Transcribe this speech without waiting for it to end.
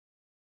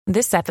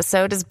This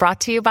episode is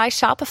brought to you by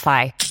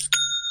Shopify.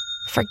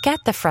 Forget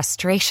the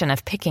frustration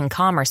of picking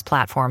commerce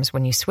platforms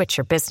when you switch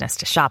your business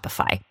to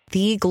Shopify,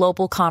 the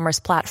global commerce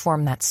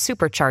platform that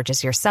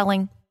supercharges your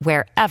selling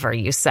wherever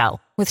you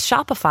sell. With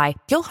Shopify,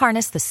 you'll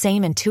harness the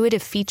same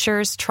intuitive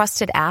features,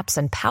 trusted apps,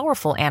 and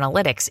powerful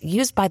analytics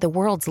used by the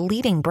world's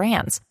leading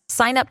brands.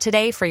 Sign up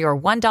today for your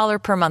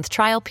 $1 per month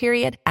trial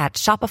period at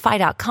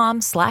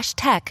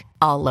shopify.com/tech,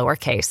 all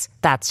lowercase.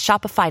 That's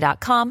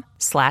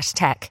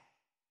shopify.com/tech.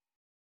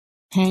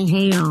 Hey,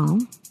 y'all.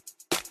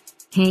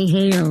 Hey,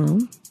 y'all.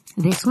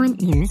 This one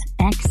is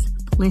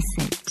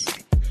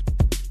explicit.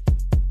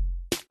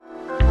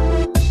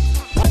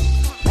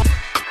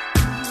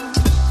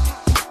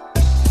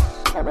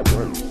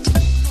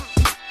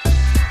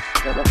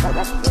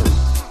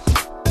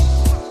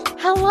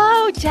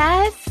 Hello,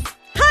 Jess.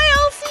 Hi,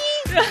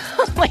 Elsie.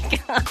 Oh my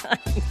God.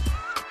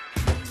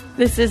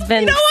 This has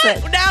been. You know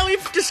what? Now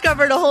we've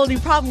discovered a whole new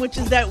problem, which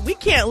is that we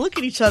can't look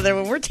at each other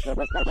when we're.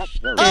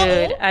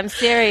 Dude, I'm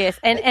serious.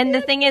 And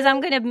the thing is,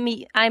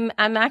 I'm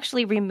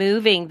actually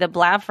removing the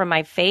blab from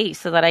my face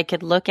so that I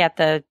could look at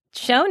the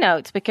show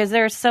notes because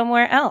they're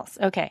somewhere else.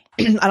 Okay.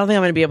 I don't think I'm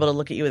going to be able to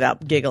look at you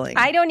without giggling.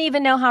 I don't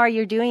even know how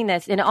you're doing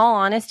this. In all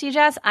honesty,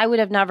 Jess, I would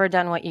have never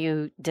done what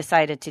you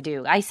decided to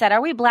do. I said, are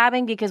we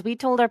blabbing? Because we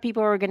told our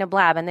people we were going to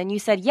blab. And then you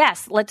said,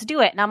 yes, let's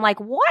do it. And I'm like,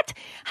 what?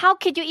 How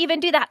could you even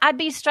do that? I'd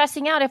be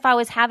stressing out if I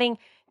was having...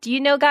 Do you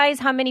know, guys,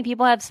 how many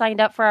people have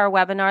signed up for our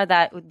webinar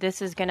that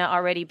this is going to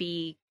already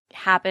be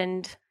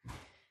happened?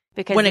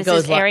 Because when this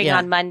is airing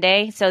on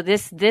Monday. So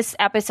this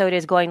episode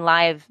is going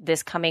live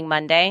this coming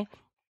Monday.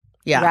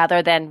 Yeah.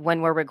 Rather than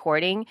when we're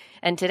recording.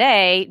 And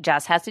today,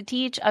 Jess has to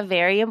teach a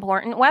very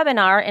important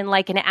webinar in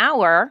like an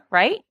hour,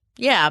 right?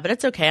 Yeah, but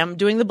it's okay. I'm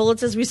doing the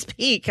bullets as we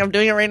speak. I'm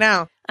doing it right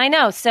now. I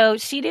know. So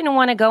she didn't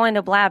want to go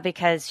into blab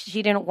because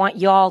she didn't want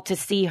y'all to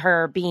see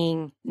her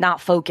being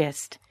not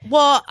focused.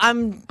 Well,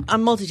 I'm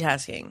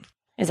multitasking.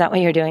 Is that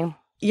what you're doing?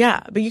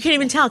 Yeah, but you can't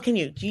even tell, can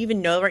you? Do you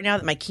even know right now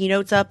that my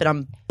keynote's up and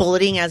I'm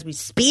bulleting as we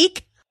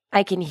speak?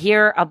 I can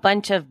hear a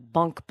bunch of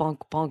bunk,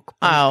 bunk, bunk, bunk,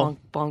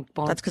 bunk, bunk,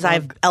 bunk. That's because I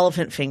have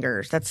elephant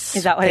fingers.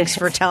 Is that what thanks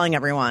for telling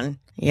everyone.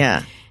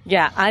 Yeah.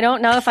 Yeah, I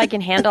don't know if I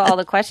can handle all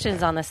the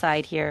questions on the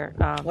side here.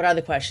 What are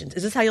the questions?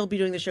 Is this how you'll be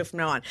doing the show from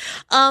now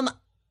on?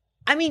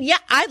 I mean, yeah,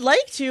 I'd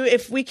like to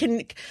if we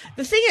can.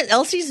 The thing is,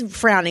 Elsie's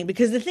frowning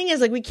because the thing is,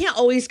 like, we can't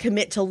always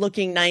commit to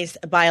looking nice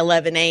by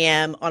 11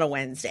 a.m. on a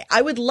Wednesday.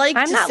 I would like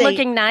I'm not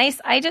looking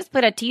nice. I just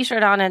put a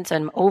T-shirt on and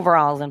some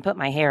overalls and put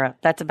my hair up.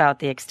 That's about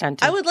the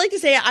extent of it. I would like to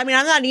say, I mean,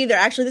 I'm not either.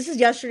 Actually, this is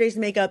yesterday's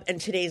makeup and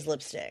today's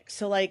lipstick.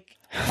 So, like,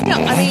 no,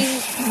 I mean,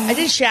 I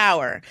did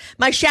shower.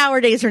 My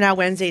shower days are now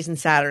Wednesdays and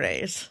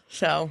Saturdays.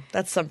 So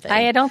that's something.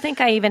 I don't think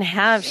I even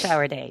have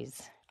shower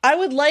days. I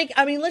would like,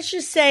 I mean, let's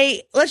just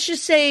say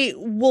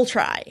we'll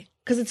try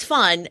because it's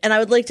fun. And I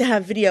would like to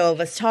have video of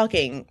us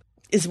talking.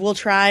 Is we'll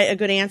try a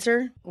good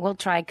answer? We'll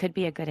try could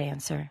be a good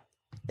answer.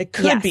 It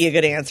could be a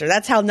good answer.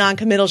 That's how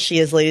non-committal she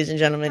is, ladies and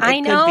gentlemen. I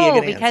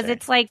know, because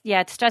it's like,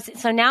 yeah, it's stressful.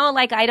 So now,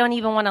 like, I don't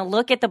even want to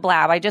look at the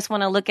blab. I just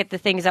want to look at the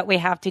things that we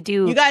have to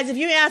do. You guys, if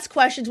you ask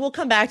questions, we'll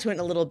come back to it in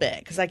a little bit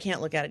because I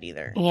can't look at it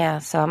either. Yeah,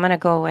 so I'm going to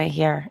go away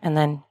here and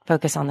then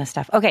focus on this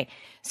stuff. Okay,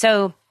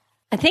 so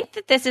I think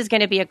that this is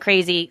going to be a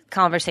crazy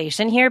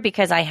conversation here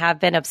because I have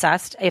been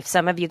obsessed. If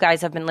some of you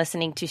guys have been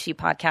listening to She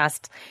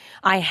Podcast,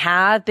 I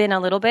have been a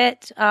little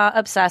bit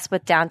obsessed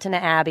with Downton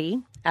Abbey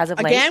as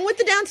of late. Again with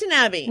the Downton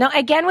Abbey? No,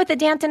 again with the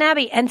Downton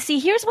Abbey. And see,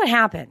 here's what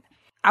happened.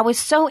 I was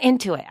so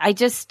into it.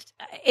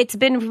 It's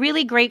been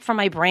really great for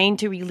my brain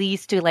to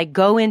release, to like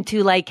go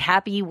into like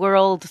happy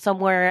world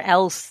somewhere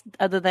else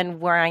other than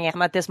where I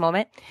am at this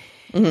moment.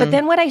 Mm-hmm. But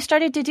then what I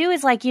started to do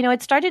is like, you know,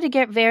 it started to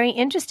get very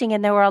interesting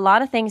and there were a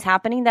lot of things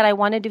happening that I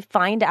wanted to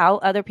find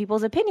out other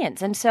people's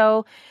opinions. And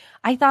so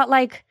I thought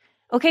like,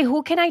 okay,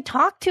 who can I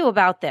talk to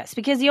about this?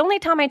 Because the only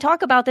time I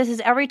talk about this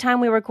is every time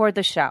we record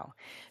the show.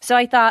 So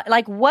I thought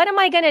like, what am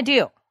I going to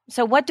do?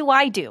 So what do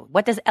I do?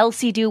 What does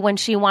Elsie do when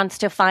she wants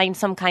to find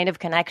some kind of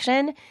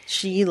connection?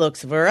 She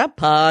looks for a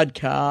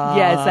podcast.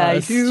 Yes, I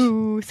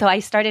do. So I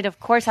started, of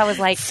course, I was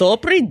like... So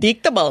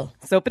predictable.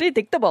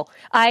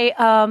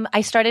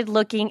 I started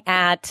looking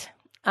at,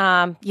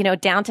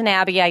 Downton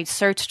Abbey. I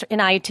searched in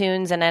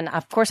iTunes and then,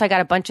 of course, I got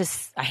a bunch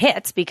of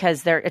hits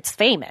because it's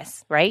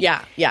famous, right?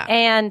 Yeah.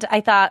 And I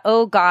thought,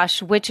 oh,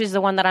 gosh, which is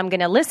the one that I'm going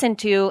to listen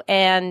to?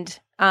 And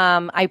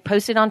I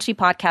posted on She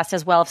Podcast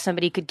as well if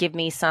somebody could give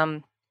me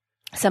some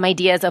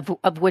ideas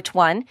of which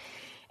one.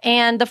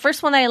 And the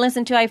first one that I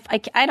listened to,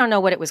 I don't know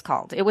what it was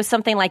called. It was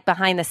something like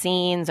Behind the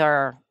Scenes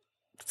or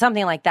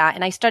something like that.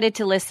 And I started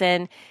to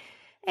listen.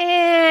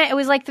 It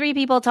was like three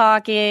people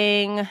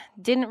talking.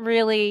 Didn't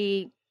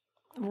really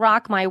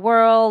rock my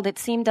world. It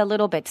seemed a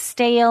little bit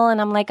stale. And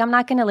I'm like, I'm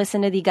not going to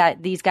listen to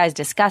these guys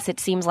discuss.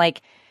 It seems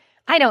like,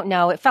 I don't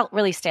know. It felt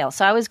really stale.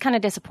 So I was kind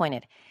of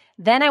disappointed.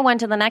 Then I went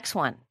to the next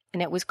one.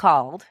 And it was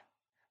called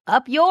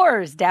Up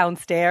Yours,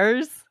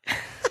 Downstairs.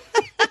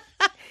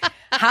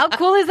 How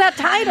cool is that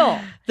title?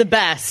 The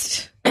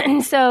best.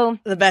 So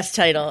the best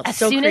title. As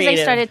so soon creative. as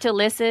I started to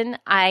listen,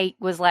 I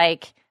was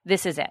like,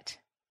 this is it.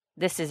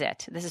 This is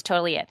it. This is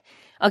totally it.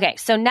 Okay,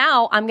 so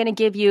now I'm going to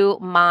give you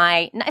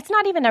it's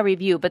not even a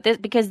review, but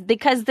because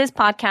this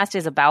podcast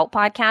is about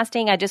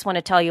podcasting, I just want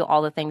to tell you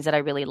all the things that I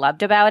really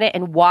loved about it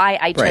and why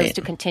I chose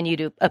to continue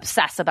to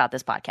obsess about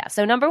this podcast.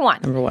 So number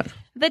one,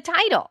 the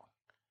title,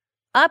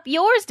 Up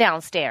Yours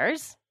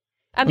Downstairs.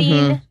 I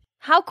mean,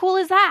 how cool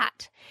is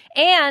that?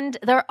 And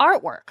their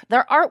artwork.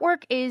 Their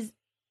artwork is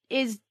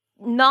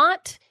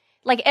not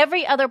like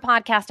every other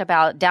podcast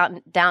about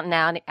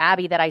Downton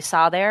Abbey that I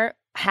saw there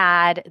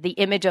had the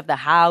image of the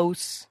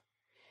house,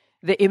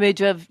 the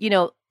image of,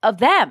 of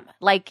them.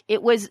 Like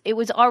it was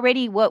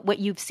already what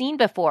you've seen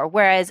before.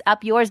 Whereas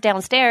Up Yours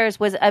Downstairs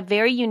was a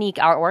very unique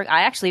artwork.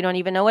 I actually don't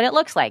even know what it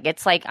looks like.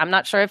 It's like, I'm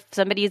not sure if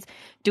somebody's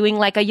doing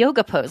like a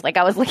yoga pose. Like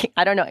I was looking,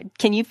 I don't know.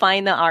 Can you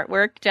find the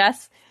artwork,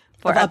 Jess?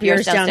 For Up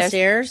Yours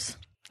Downstairs?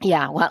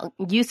 Yeah. Well,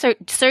 you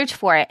search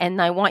for it,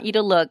 and I want you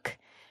to look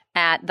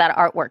at that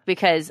artwork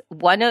because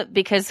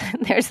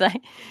there's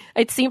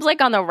it seems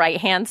like on the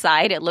right hand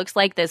side, it looks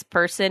like this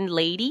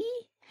lady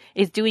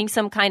is doing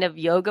some kind of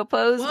yoga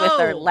pose with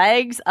their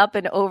legs up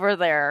and over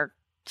their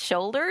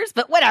shoulders,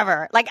 but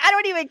whatever. Like, I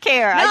don't even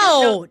care.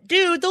 No,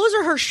 dude, those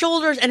are her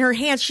shoulders and her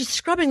hands. She's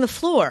scrubbing the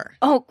floor.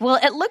 Oh, well,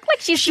 it looked like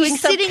she's doing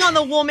sitting on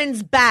the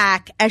woman's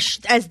back as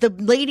the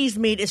lady's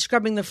maid is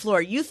scrubbing the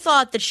floor. You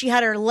thought that she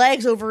had her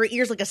legs over her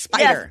ears like a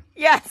spider.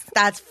 Yes.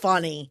 That's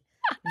funny.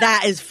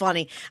 That is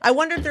funny. I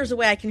wonder if there's a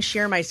way I can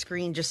share my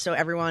screen just so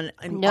everyone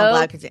on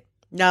Blab can see.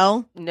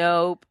 No?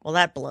 Nope. Well,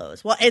 that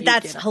blows. Well,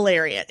 that's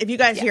hilarious. If you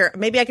guys hear,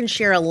 maybe I can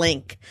share a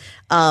link.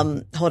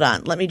 Hold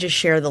on. Let me just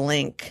share the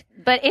link.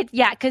 But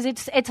because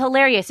it's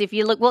hilarious if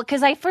you look. Well,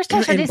 because I first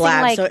started seeing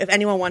like. So if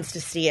anyone wants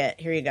to see it,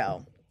 here you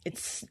go.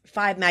 It's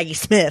 5 Maggie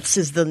Smiths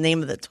is the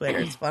name of the Twitter.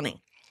 It's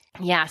funny.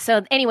 Yeah.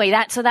 So anyway,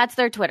 that's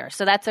their Twitter.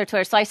 So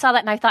I saw that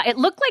and I thought it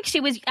looked like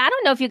she was. I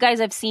don't know if you guys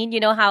have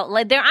seen. How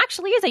like, there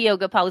actually is a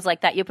yoga pose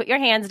like that. You put your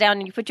hands down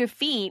and you put your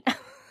feet,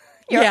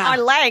 your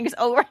legs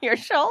over your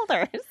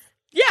shoulders.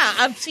 Yeah,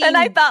 I've seen. And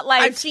I thought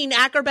I've seen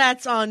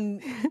acrobats on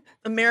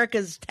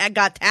America's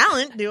Got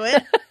Talent do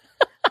it.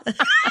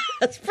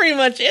 That's pretty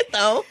much it,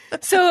 though.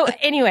 So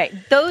anyway,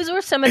 those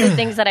were some of the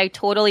things that I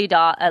totally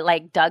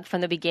dug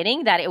from the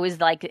beginning. That it was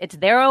like it's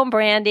their own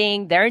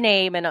branding, their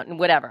name, and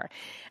whatever.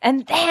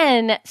 And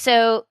then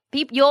so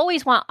you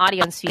always want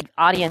audience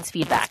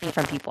feedback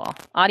from people.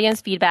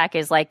 Audience feedback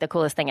is like the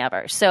coolest thing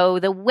ever. So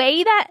the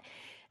way that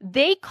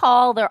they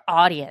call their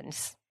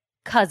audience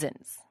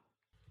cousins.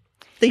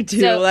 They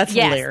do. So, that's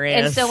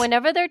hilarious. And so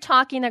whenever they're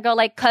talking, they go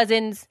like,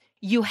 cousins,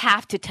 you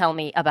have to tell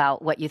me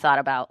about what you thought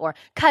about. Or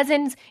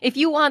cousins, if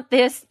you want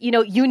this,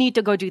 you need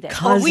to go do this.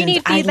 Cousins, or we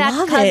need feedback.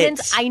 Cousins,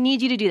 it. I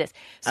need you to do this.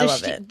 So I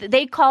love it.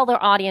 They call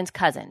their audience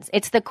cousins.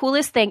 It's the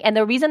coolest thing. And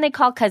the reason they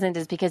call cousins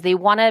is because they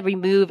want to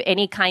remove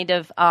any kind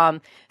of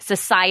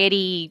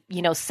society,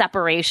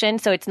 separation.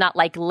 So it's not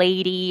like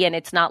lady and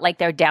it's not like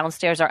they're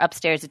downstairs or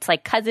upstairs. It's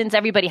like cousins.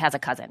 Everybody has a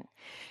cousin.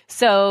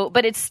 So,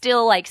 but it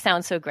still like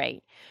sounds so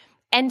great.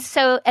 And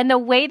the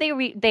way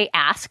they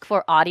ask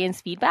for audience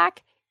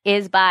feedback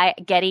is by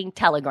getting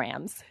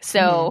telegrams.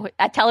 So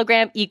a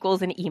telegram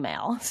equals an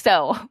email.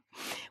 So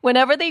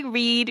whenever they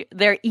read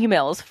their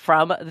emails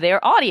from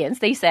their audience,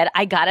 they said,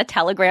 I got a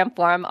telegram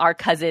from our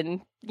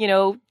cousin,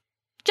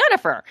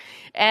 Jennifer.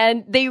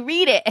 And they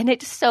read it, and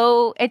it's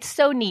so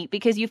neat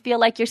because you feel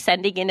like you're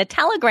sending in a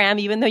telegram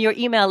even though you're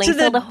emailing to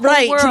the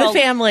whole world. To the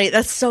family.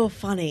 That's so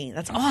funny.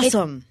 That's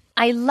awesome.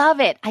 I love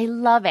it.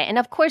 And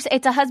of course,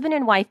 it's a husband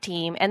and wife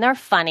team, and they're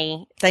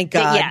funny. Thank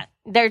God.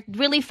 They're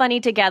really funny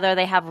together.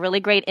 They have really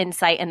great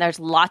insight, and there's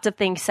lots of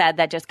things said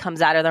that just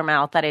comes out of their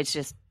mouth that is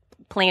just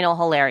plain old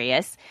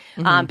hilarious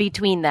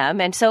between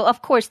them. And so,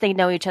 of course, they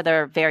know each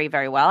other very,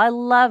 very well. I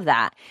love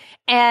that.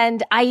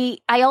 And I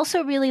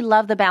also really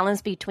love the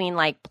balance between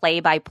like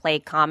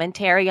play-by-play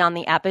commentary on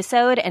the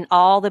episode and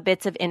all the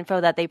bits of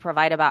info that they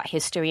provide about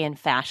history and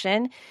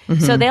fashion.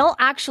 So they'll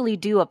actually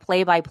do a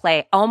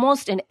play-by-play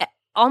almost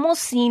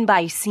scene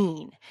by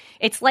scene.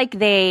 It's like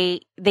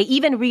they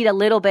even read a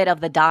little bit of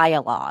the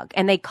dialogue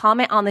and they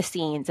comment on the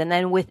scenes. And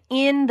then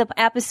within the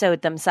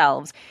episode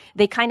themselves,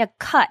 they kind of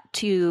cut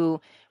to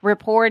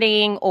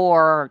reporting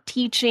or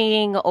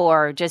teaching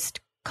or just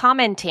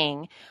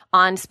commenting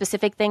on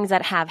specific things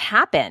that have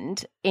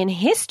happened in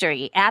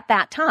history at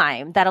that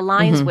time that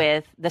aligns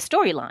with the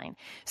storyline.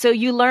 So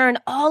you learn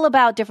all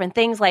about different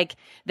things. Like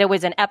there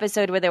was an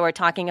episode where they were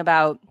talking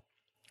about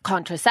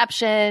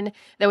contraception.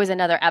 There was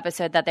another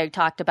episode that they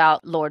talked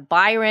about Lord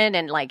Byron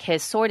and like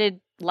his sordid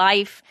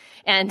life.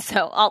 And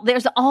so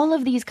there's all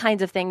of these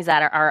kinds of things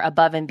that are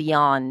above and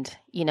beyond,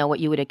 what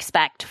you would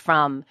expect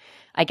from,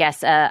 I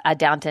guess, a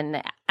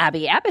Downton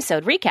Abbey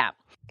episode recap.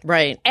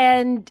 Right.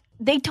 And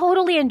they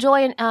totally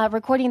enjoy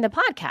recording the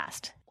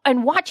podcast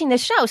and watching the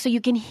show. So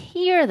you can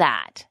hear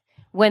that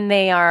when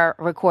they are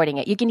recording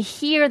it. You can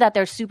hear that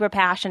they're super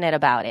passionate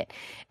about it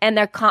and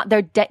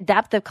their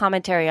depth of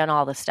commentary on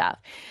all the stuff.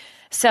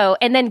 So,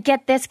 and then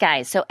get this,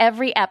 guys. So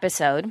every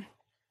episode,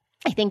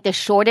 I think the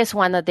shortest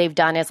one that they've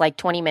done is like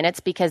 20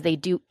 minutes because they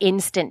do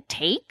instant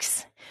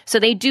takes. So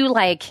they do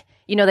like,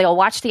 they'll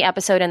watch the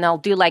episode and they'll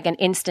do like an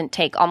instant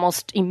take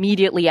almost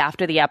immediately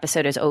after the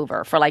episode is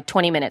over for like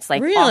 20 minutes,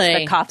 like off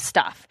the cuff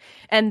stuff.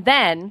 And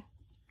then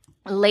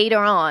later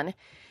on,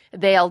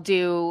 they'll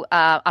do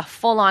a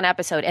full-on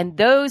episode. And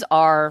those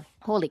are,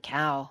 holy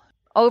cow,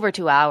 over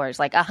 2 hours,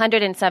 like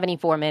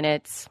 174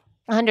 minutes,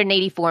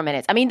 184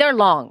 minutes. I mean, they're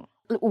long.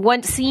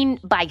 One scene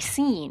by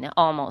scene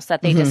almost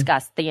that they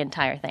discuss the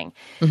entire thing.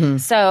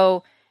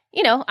 So,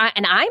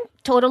 I'm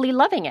totally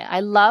loving it.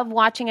 I love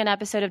watching an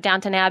episode of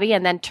Downton Abbey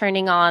and then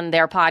turning on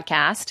their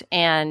podcast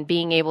and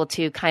being able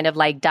to kind of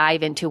like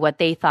dive into what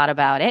they thought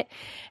about it.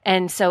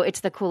 And so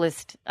it's the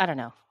coolest, I don't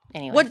know.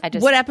 Anyway,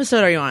 what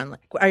episode are you on?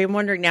 Are you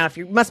wondering now if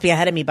you must be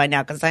ahead of me by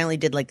now because I only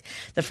did like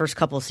the first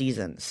couple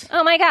seasons.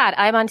 Oh my God,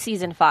 I'm on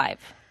season 5.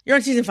 You're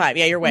on season 5.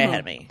 Yeah, you're way ahead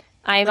of me.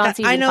 I'm on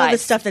season 5. I know the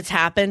stuff that's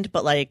happened,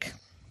 but like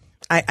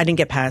I didn't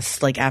get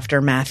past like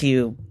after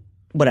Matthew,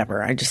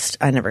 whatever.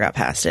 I never got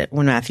past it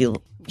when Matthew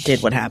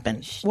did what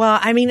happened. Well,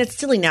 I mean, it's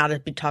silly now to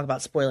talk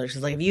about spoilers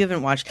because like if you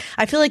haven't watched,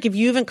 I feel like if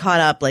you haven't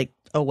caught up, like,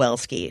 oh well,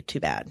 Ski, too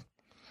bad.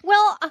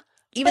 Well,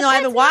 even though I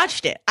haven't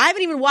watched it, I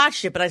haven't even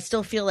watched it, but I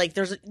still feel like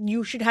there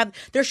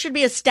should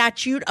be a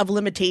statute of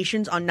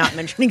limitations on not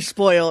mentioning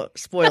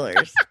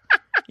spoilers.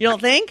 You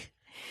don't think?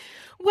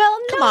 Well,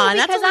 no, come on,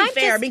 that's only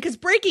fair. Because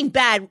Breaking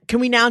Bad, can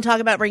we now talk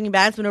about Breaking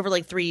Bad? It's been over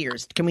like 3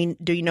 years. Do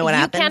you know what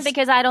happens? You can,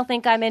 because I don't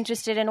think I'm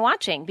interested in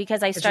watching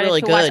because I started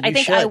really to good. watch. I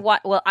think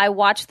I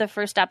watched the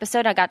first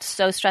episode. I got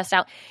so stressed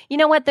out. You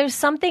know what? There's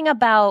something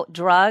about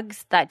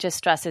drugs that just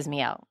stresses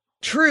me out.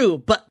 True,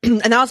 but and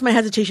that was my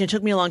hesitation. It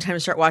took me a long time to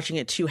start watching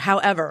it too.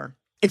 However,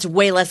 it's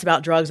way less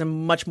about drugs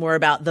and much more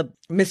about the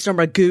Mr.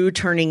 Magoo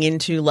turning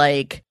into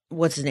like,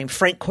 what's his name?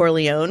 Frank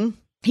Corleone.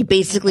 He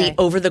basically,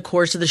 over the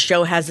course of the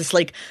show, has this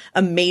like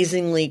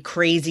amazingly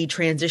crazy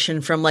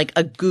transition from like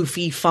a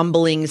goofy,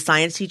 fumbling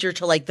science teacher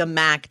to like the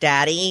Mac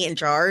Daddy in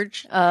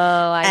charge. Oh,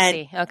 I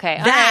see.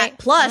 Okay, that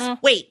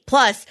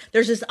plus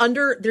there's this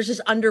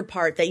under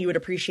part that you would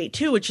appreciate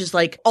too, which is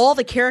like all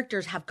the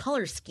characters have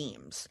color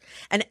schemes,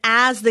 and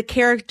as the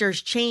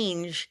characters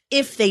change,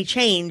 if they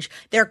change,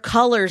 their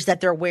colors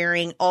that they're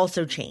wearing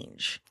also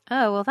change.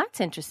 Oh, well, that's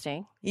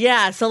interesting.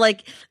 Yeah. So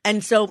like,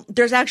 and so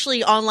there's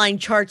actually online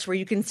charts where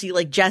you can see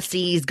like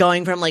Jesse's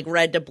going from like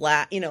red to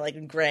black,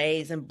 like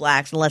grays and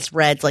blacks and less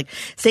reds. Like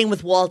same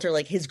with Walter,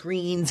 like his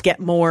greens get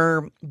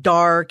more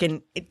dark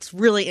and it's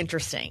really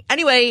interesting.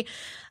 Anyway,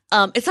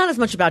 it's not as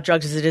much about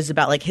drugs as it is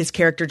about like his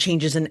character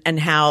changes and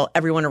how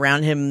everyone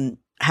around him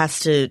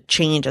has to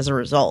change as a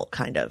result,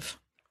 kind of.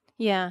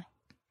 Yeah.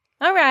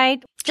 All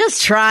right.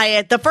 Just try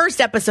it. The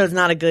first episode's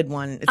not a good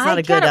one. It's not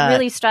a good. I got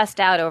really stressed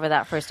out over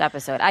that first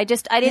episode. I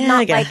did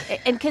not like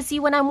it. And because see,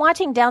 when I'm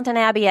watching Downton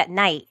Abbey at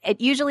night,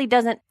 it usually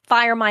doesn't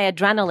fire my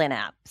adrenaline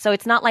app. So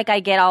it's not like I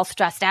get all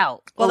stressed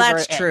out. Well,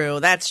 that's true.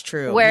 That's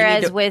true.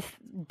 Whereas with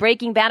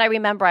Breaking Bad, I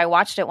remember I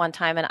watched it one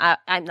time, and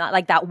I'm not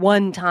like that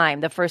one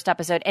time, the first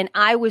episode, and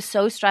I was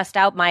so stressed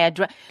out.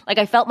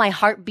 I felt my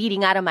heart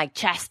beating out of my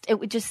chest.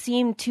 It just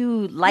seemed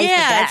too life.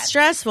 Yeah, it's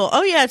stressful.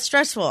 Oh yeah, it's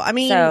stressful. I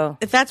mean,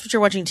 if that's what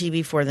you're watching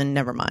TV for, then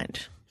never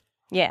mind.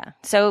 Yeah.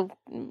 So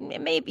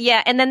maybe,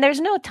 yeah. And then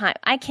there's no time.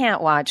 I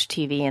can't watch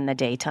TV in the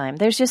daytime.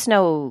 There's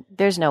no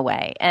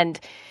way. And,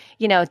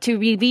 to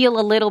reveal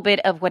a little bit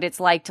of what it's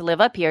like to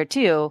live up here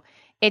too,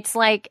 it's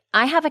like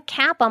I have a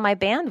cap on my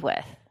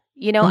bandwidth.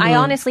 I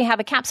honestly have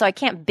a cap, so I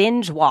can't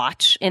binge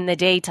watch in the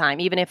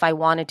daytime, even if I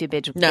wanted to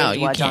binge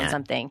watch on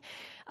something.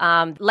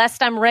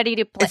 Lest I'm ready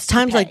to play. It's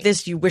times like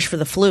this you wish for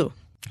the flu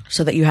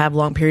so that you have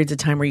long periods of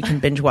time where you can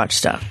binge watch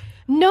stuff.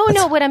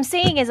 No, what I'm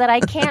saying is that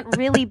I can't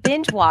really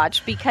binge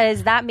watch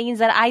because that means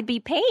that I'd be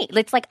paying.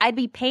 It's like I'd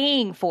be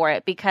paying for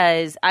it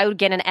because I would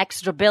get an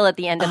extra bill at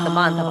the end of the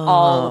month of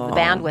all of the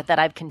bandwidth that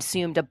I've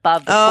consumed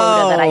above the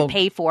quota that I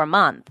pay for a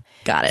month.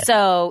 Got it.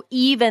 So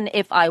even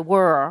if I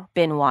were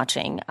binge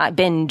watching,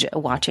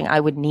 I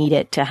would need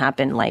it to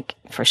happen like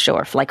for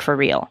sure, like for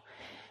real.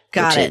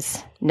 Got it.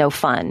 Is no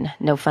fun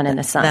in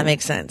the sun. That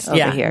makes sense.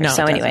 Over here.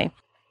 So anyway,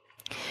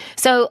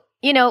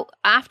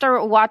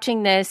 after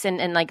watching this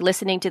and like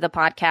listening to the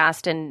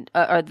podcast and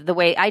or the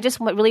way I just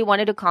really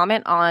wanted to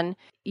comment on,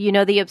 the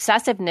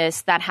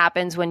obsessiveness that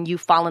happens when you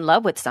fall in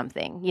love with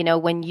something,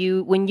 when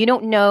you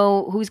don't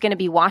know who's going to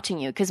be watching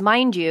you. Because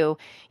mind you,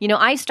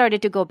 I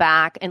started to go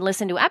back and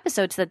listen to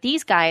episodes that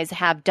these guys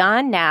have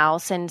done now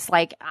since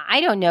like,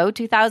 I don't know,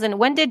 2000.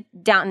 When did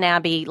Downton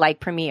Abbey like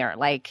premiere?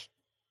 Like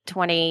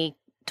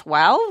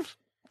 2012?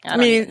 I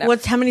mean,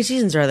 how many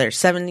seasons are there?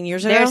 7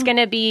 years ago? There's going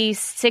to be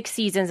 6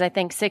 seasons. I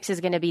think 6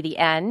 is going to be the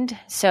end.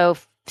 So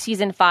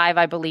season 5,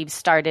 I believe,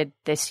 started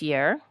this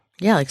year.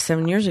 Yeah, like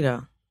 7 years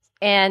ago.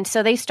 And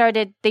so they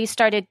started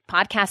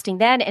podcasting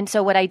then. And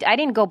so I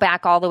didn't go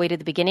back all the way to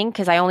the beginning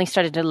because I only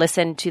started to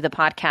listen to the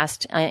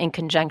podcast in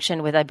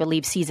conjunction with, I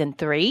believe, season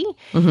 3.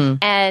 Mm-hmm.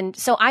 And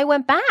so I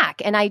went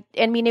back and I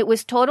mean, it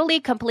was totally,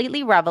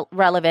 completely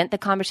relevant. The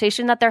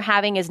conversation that they're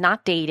having is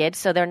not dated.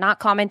 So they're not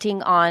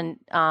commenting on,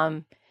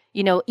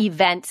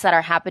 events that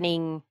are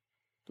happening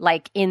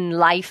like in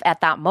life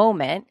at that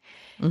moment.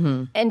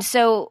 Mm-hmm. And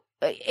so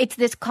it's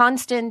this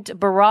constant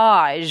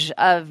barrage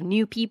of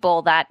new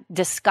people that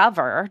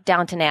discover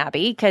Downton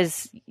Abbey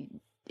because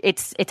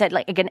it's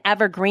like an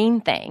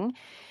evergreen thing.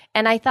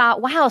 And I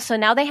thought, wow, so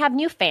now they have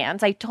new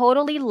fans. I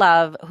totally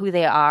love who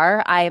they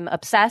are. I'm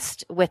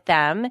obsessed with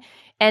them.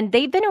 And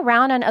they've been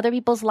around in other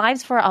people's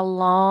lives for a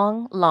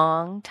long,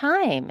 long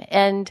time.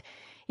 And,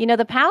 you know,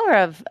 the power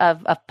of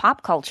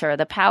pop culture,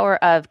 the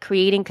power of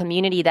creating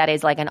community that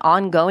is like an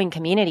ongoing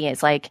community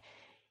is like,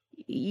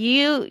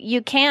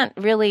 you can't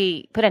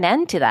really put an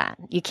end to that.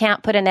 You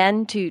can't put an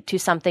end to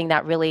something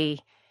that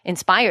really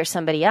inspires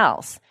somebody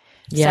else.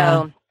 Yeah.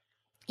 So,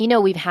 you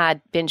know, we've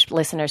had binge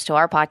listeners to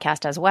our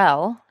podcast as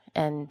well.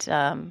 And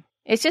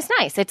it's just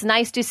nice. It's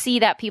nice to see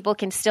that people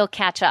can still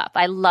catch up.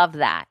 I love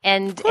that.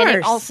 And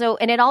it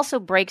also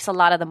breaks a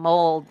lot of the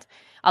mold.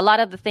 A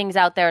lot of the things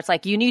out there, it's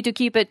like you need to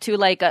keep it to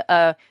like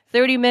a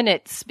 30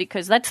 minutes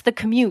because that's the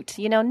commute.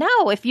 You know,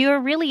 no, if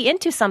you're really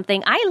into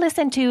something, I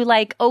listen to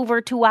like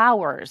over 2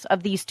 hours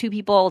of these two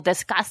people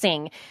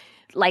discussing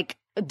like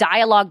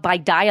dialogue by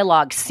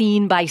dialogue,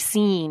 scene by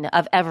scene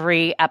of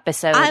every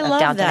episode I of love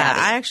Downton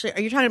that. Abbey.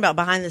 Are you talking about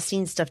behind the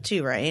scenes stuff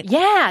too, right?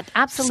 Yeah,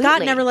 absolutely.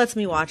 Scott never lets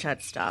me watch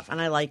that stuff,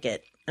 and I like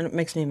it, and it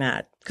makes me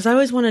mad because I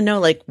always want to know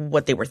like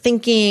what they were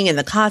thinking and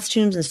the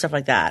costumes and stuff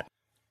like that.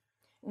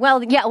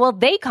 Well, yeah, well,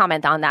 they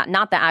comment on that,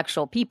 not the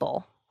actual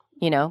people,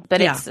 you know,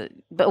 but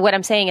but what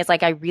I'm saying is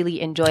like, I really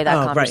enjoy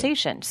that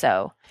conversation. Right.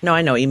 So no,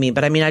 I know what you mean,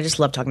 but I mean, I just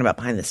love talking about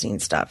behind the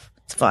scenes stuff.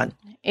 It's fun.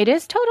 It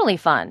is totally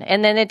fun.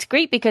 And then it's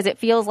great because it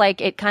feels like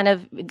it kind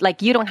of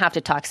like you don't have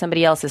to talk.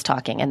 Somebody else is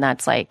talking. And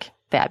that's like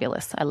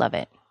fabulous. I love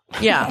it.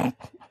 Yeah.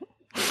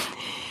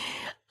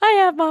 I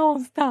have my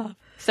own stuff.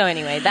 So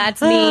anyway,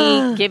 that's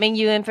me giving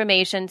you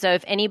information. So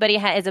if anybody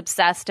is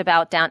obsessed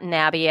about Downton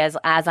Abbey as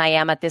I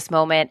am at this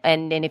moment,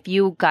 and if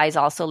you guys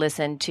also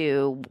listen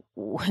to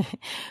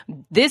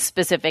this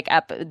specific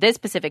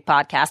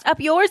podcast, up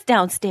yours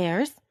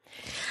downstairs,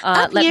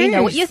 let me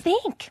know what you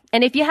think.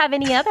 And if you have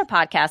any other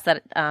podcasts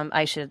that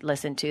I should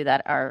listen to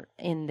that are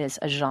in this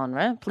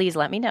genre, please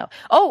let me know.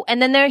 Oh,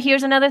 and then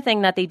here's another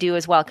thing that they do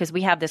as well, because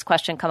we have this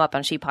question come up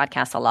on She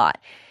Podcasts a lot.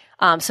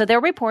 So they're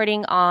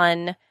reporting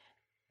on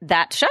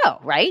that show,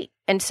 right?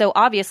 And so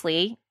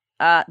obviously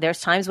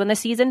there's times when the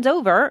season's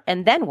over,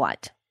 and then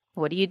what?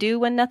 What do you do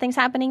when nothing's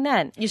happening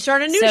then? You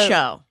start a new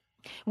show.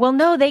 Well,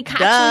 no, they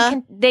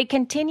actually they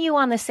continue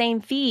on the same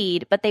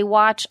feed, but they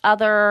watch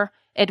other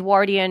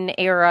Edwardian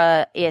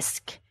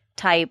era-esque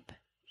type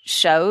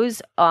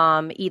shows,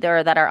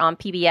 either that are on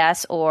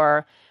PBS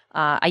or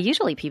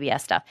usually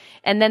PBS stuff.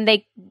 And then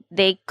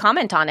they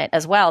comment on it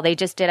as well. They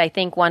just did, I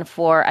think, one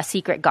for A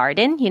Secret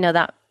Garden. You know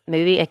that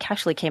movie? It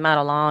actually came out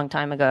a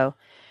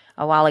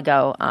while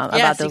ago,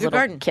 about those little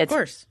Garden, kids. Of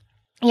course.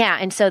 Yeah,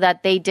 and so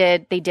that they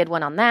did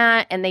one on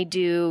that, and they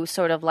do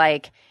sort of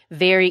like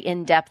very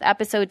in-depth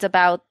episodes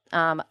about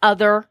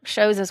other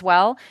shows as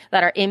well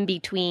that are in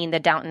between the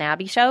Downton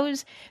Abbey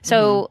shows.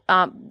 So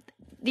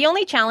the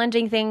only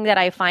challenging thing that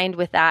I find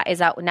with that is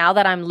that now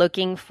that I'm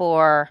looking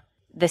for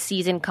the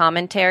season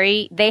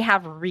commentary, they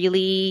have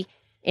really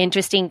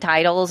interesting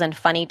titles and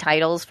funny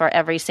titles for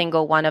every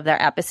single one of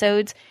their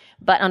episodes.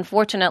 But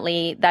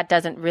unfortunately, that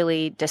doesn't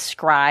really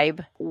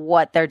describe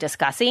what they're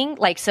discussing.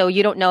 Like, so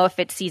you don't know if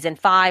it's season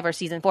 5 or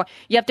season 4.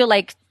 You have to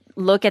like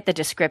look at the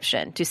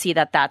description to see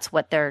that that's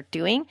what they're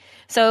doing.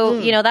 So,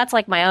 you know, that's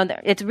like my own.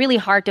 It's really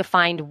hard to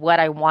find what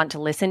I want to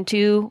listen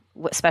to,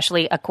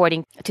 especially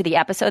according to the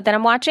episode that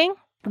I'm watching,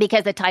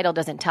 because the title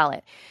doesn't tell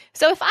it.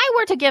 So if I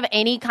were to give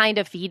any kind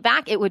of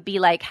feedback, it would be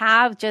like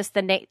have just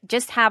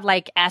have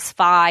like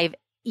S5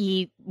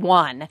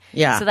 E1,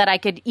 so that I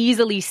could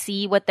easily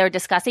see what they're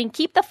discussing.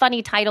 Keep the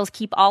funny titles,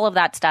 keep all of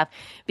that stuff,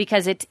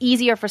 because it's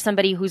easier for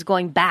somebody who's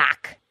going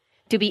back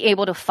to be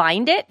able to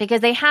find it,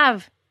 because they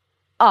have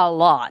a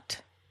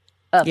lot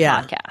of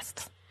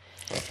podcasts.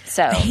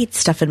 So I hate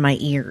stuff in my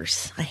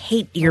ears. I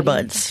hate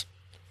earbuds.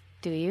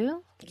 Do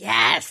you?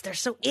 Yes, they're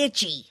so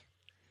itchy.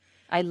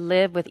 I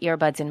live with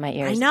earbuds in my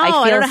ears. I know.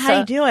 I don't know how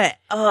you do it.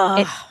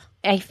 Ugh.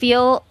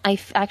 I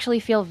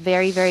actually feel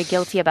very, very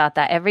guilty about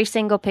that. Every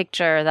single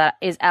picture that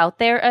is out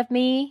there of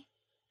me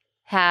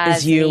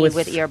has me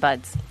with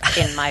earbuds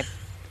in my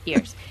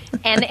ears.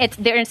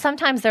 And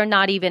sometimes they're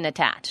not even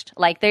attached.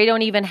 Like they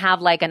don't even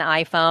have like an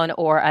iPhone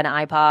or an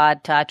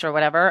iPod Touch or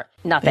whatever.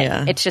 Nothing.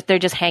 Yeah. It's just, they're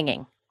just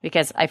hanging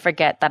because I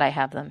forget that I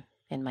have them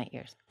in my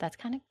ears. That's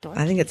kind of dorky.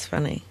 I think it's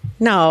funny.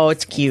 No,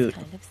 it's cute.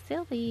 Kind of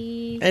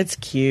silly. It's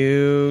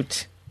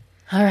cute.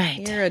 All right.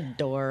 You're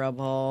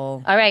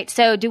adorable. All right.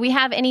 So do we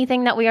have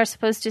anything that we are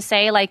supposed to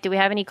say? Like, do we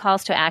have any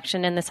calls to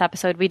action in this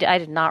episode? I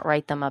did not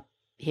write them up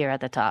here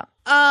at the top.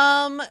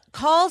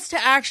 Calls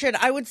to action.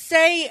 I would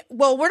say,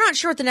 well, we're not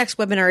sure what the next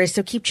webinar is,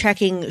 so keep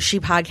checking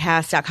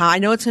shepodcast.com. I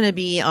know it's going to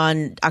be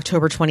on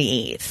October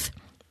 28th.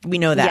 We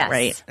know that,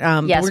 right?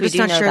 Yes, we're just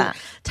not sure. That.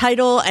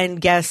 Title and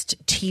guest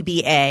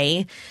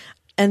TBA.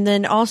 And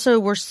then also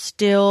we're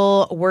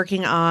still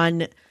working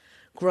on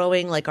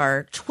growing like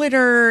our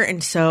Twitter.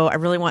 And so I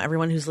really want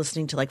everyone who's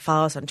listening to like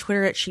follow us on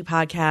Twitter at She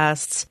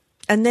Podcasts.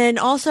 And then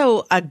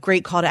also a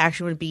great call to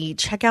action would be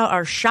check out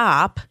our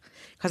shop,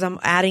 because I'm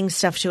adding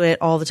stuff to it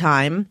all the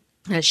time.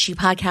 At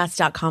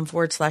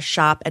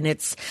shepodcast.com/shop. And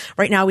it's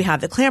right now we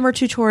have the clamor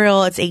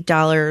tutorial. It's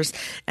 $8.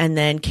 And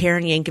then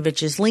Karen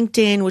Yankovic's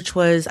LinkedIn, which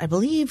was, I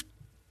believe,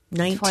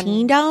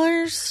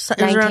 $19.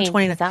 It was around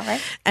 20. Is that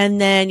right? And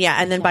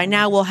then by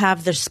now we'll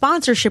have the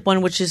sponsorship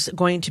one, which is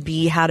going to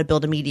be how to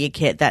build a media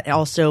kit. That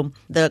also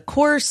the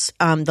course,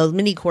 the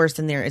mini course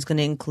in there is going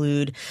to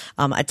include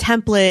a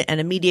template and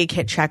a media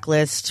kit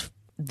checklist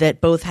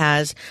that both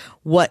has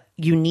what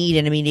you need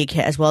in a media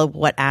kit as well as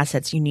what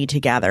assets you need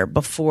to gather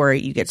before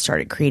you get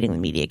started creating the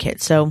media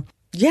kit. So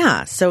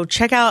yeah, so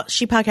check out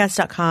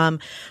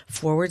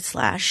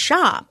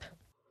shepodcast.com/shop.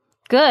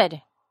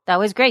 Good. That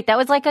was great. That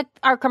was like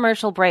our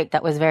commercial break.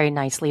 That was very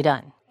nicely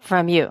done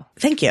from you.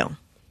 Thank you.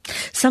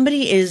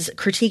 Somebody is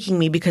critiquing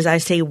me because I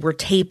say we're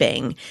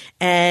taping.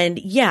 And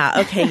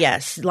yeah, okay,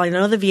 yes. I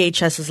know the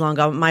VHS is long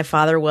gone. My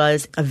father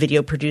was a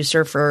video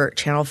producer for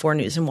Channel 4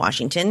 News in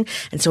Washington.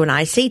 And so when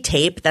I say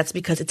tape, that's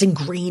because it's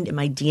ingrained in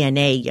my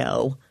DNA,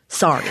 yo.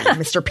 Sorry,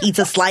 Mr.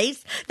 Pizza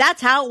Slice.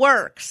 That's how it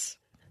works.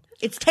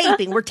 It's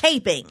taping. We're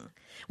taping.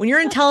 When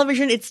you're in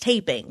television, it's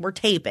taping. We're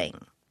taping.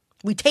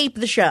 We tape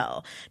the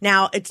show.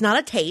 Now, it's not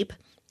a tape.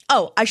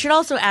 Oh, I should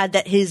also add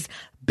that his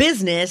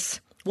business,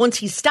 once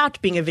he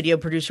stopped being a video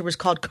producer, was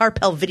called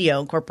Carpel Video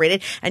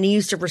Incorporated, and he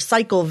used to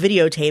recycle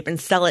videotape and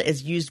sell it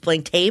as used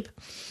blank tape.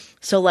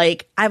 So,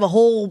 like, I have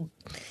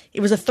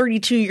it was a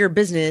 32-year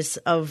business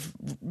of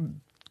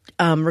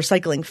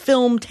recycling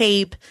film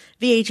tape,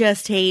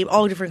 VHS tape,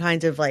 all different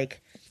kinds of,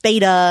 like,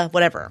 beta,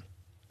 whatever.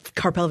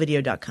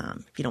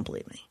 CarpelVideo.com, if you don't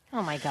believe me.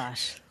 Oh, my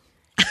gosh.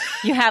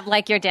 You have,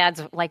 like, your dad's,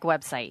 like,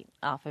 website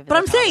off of it. But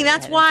I'm saying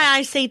that's why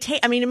I say tape.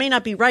 I mean, it may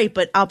not be right,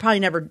 but I'll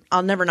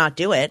never not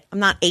do it. I'm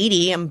not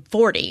 80, I'm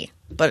 40,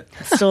 but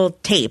still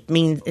tape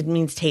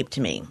means tape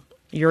to me.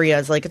 Uria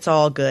is like, it's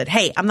all good.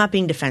 Hey, I'm not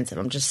being defensive.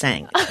 I'm just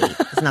saying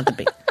it's not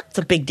it's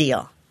a big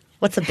deal.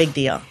 What's a big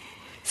deal?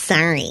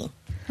 Sorry.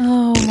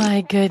 Oh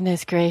my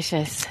goodness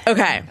gracious.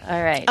 Okay.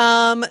 All right.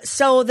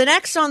 So the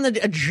next on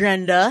the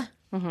agenda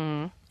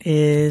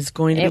is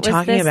going to be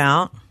talking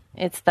about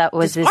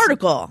this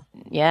article.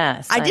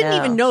 Yes. I didn't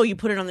even know you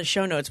put it on the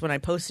show notes when I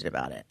posted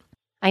about it.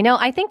 I know.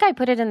 I think I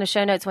put it in the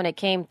show notes when it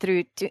came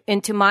through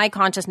into my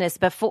consciousness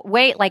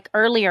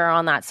earlier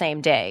on that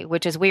same day,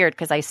 which is weird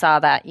because I saw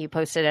that you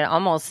posted it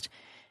almost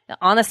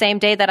on the same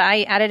day that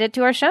I added it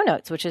to our show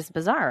notes, which is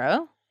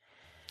bizarro.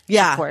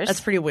 Yeah, of course.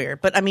 That's pretty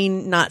weird. But I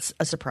mean, not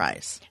a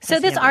surprise.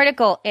 So this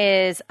article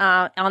is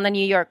on the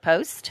New York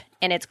Post,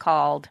 and it's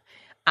called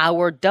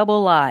Our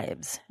Double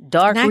Lives,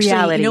 Dark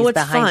Realities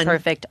Behind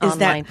Perfect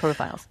Online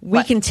Profiles.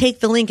 We can take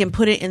the link and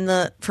put it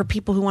for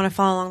people who want to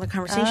follow along the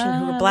conversation,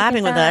 who are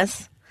blabbing with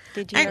us.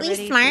 Aren't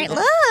we smart?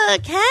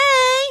 Look,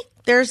 hey.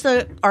 There's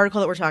the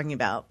article that we're talking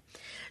about.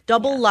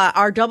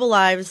 Our Double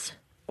Lives.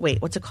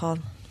 Wait, what's it called?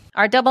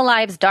 Our Double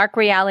Lives, Dark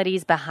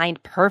Realities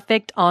Behind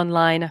Perfect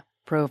Online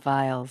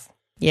Profiles.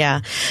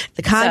 Yeah.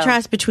 The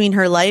contrast between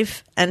her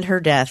life and her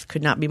death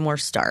could not be more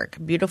stark.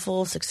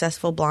 Beautiful,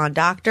 successful blonde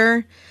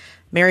doctor,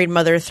 married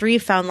mother of 3,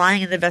 found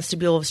lying in the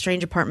vestibule of a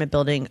strange apartment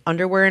building,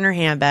 underwear in her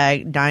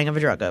handbag, dying of a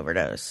drug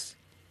overdose.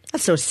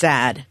 That's so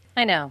sad.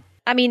 I know.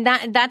 I mean,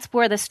 that's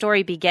where the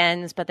story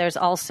begins, but there's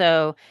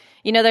also,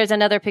 there's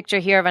another picture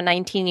here of a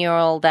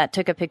 19-year-old that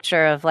took a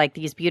picture of like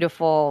these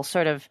beautiful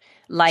sort of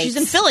lights. She's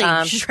in Philly.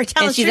 She's right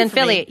down the street She's in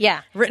Philly,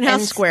 yeah.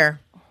 Rittenhouse Square.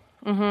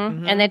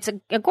 Mm-hmm. And it's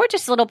a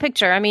gorgeous little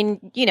picture. I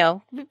mean,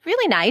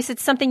 really nice.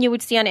 It's something you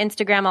would see on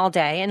Instagram all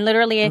day. And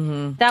literally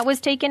that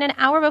was taken an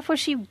hour before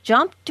she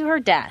jumped to her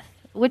death,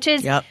 which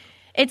is,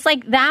 it's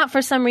like that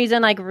for some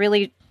reason, like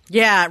really.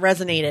 Yeah, it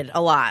resonated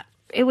a lot.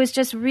 It was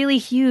just really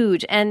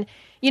huge. And,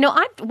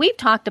 we've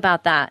talked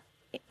about that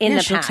in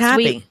the she past. Looks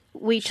happy.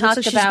 We she talked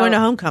looks like about she's going to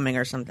homecoming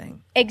or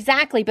something.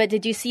 Exactly. But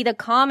did you see the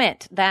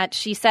comment that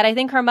she said? I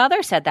think her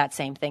mother said that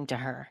same thing to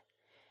her.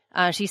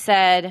 She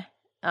said,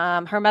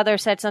 her mother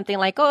said something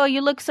like, "Oh,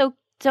 you look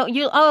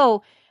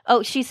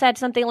she said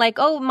something like,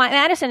 "Oh,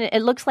 Madison,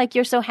 it looks like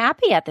you're so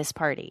happy at this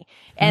party."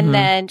 And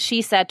then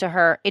she said to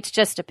her, "It's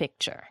just a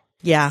picture."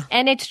 Yeah.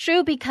 And it's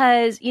true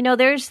because,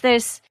 there's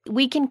this,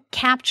 we can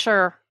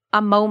capture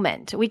a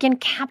moment. We can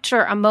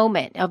capture a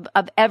moment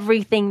of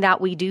everything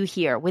that we do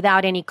here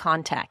without any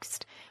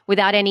context, when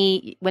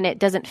it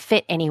doesn't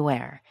fit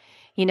anywhere.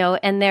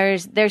 And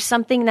there's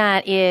something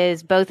that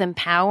is both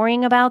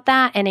empowering about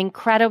that and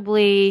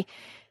incredibly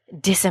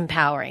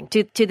disempowering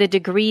to the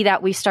degree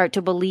that we start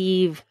to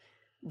believe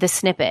the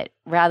snippet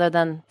rather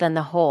than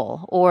the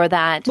whole, or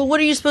that. But what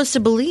are you supposed to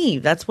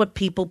believe? That's what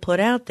people put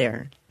out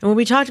there. And when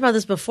we talked about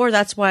this before,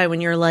 that's why when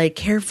you're like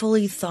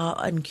carefully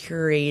thought and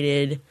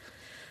curated,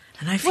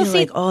 and I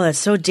feel that's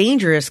so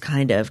dangerous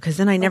kind of, because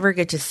then I never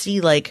get to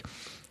see like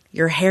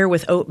your hair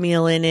with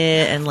oatmeal in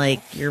it and like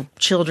your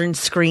children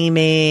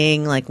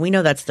screaming. Like we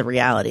know that's the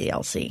reality,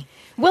 Elsie.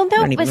 Well,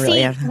 no, but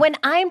see, when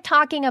I'm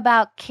talking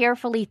about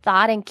carefully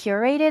thought and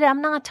curated,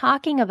 I'm not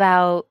talking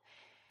about.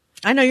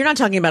 I know you're not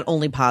talking about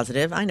only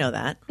positive. I know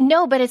that.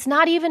 No, but it's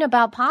not even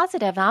about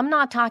positive. I'm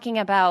not talking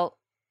about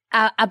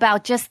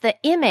just the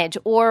image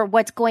or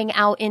what's going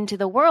out into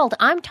the world.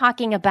 I'm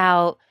talking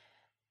about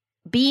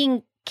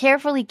being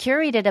carefully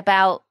curated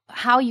about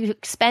how you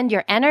expend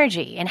your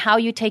energy and how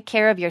you take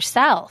care of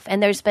yourself.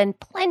 And there's been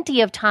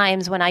plenty of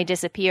times when I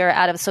disappear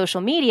out of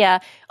social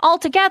media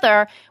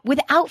altogether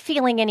without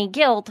feeling any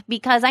guilt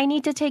because I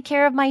need to take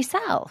care of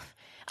myself.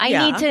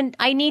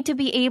 I need to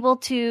be able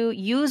to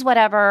use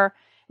whatever.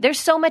 There's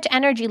so much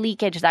energy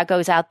leakage that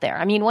goes out there.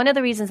 I mean, one of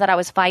the reasons that I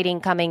was fighting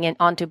coming in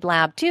onto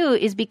Blab too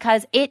is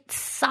because it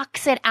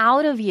sucks it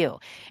out of you.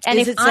 And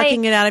is it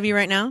sucking it out of you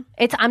right now?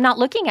 I'm not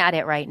looking at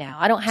it right now.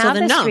 I don't have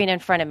the screen in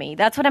front of me.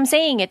 That's what I'm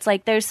saying. It's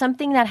like there's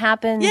something that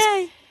happens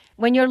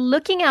when you're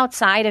looking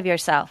outside of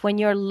yourself, when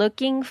you're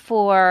looking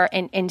for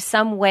in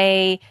some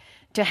way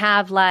to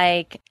have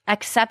like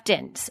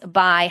acceptance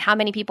by how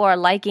many people are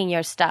liking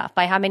your stuff,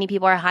 by how many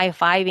people are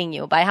high-fiving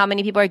you, by how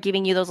many people are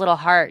giving you those little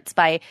hearts,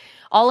 by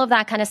all of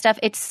that kind of stuff.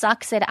 It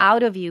sucks it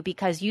out of you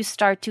because you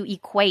start to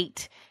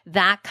equate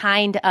that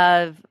kind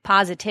of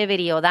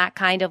positivity or that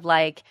kind of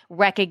like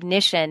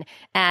recognition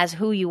as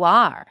who you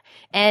are.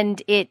 And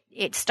it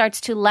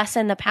starts to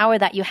lessen the power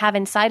that you have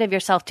inside of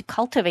yourself to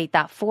cultivate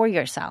that for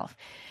yourself.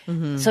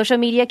 Mm-hmm. Social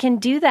media can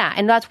do that.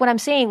 And that's what I'm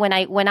saying.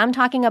 When I'm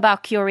talking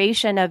about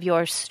curation of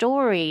your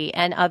story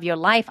and of your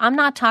life, I'm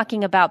not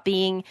talking about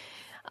being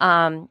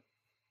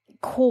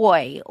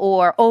coy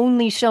or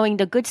only showing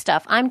the good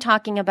stuff. I'm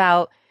talking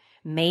about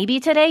maybe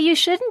today you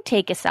shouldn't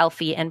take a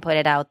selfie and put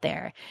it out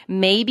there.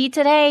 Maybe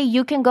today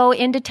you can go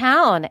into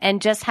town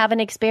and just have an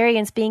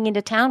experience being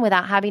into town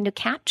without having to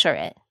capture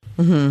it.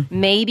 Mm-hmm.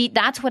 Maybe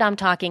that's what I'm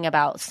talking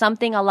about.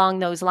 Something along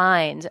those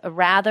lines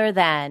rather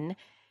than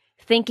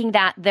thinking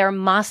that there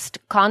must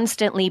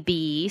constantly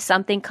be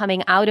something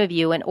coming out of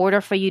you in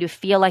order for you to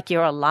feel like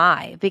you're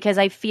alive. Because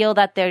I feel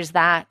that there's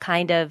that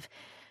kind of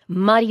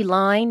muddy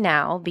line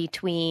now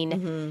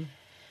between,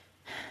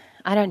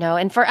 I don't know.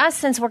 And for us,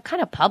 since we're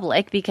kind of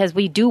public, because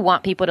we do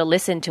want people to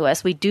listen to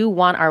us, we do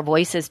want our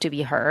voices to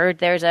be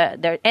heard.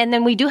 And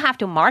then we do have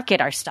to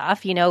market our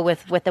stuff, you know,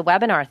 with the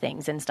webinar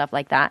things and stuff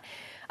like that.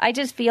 I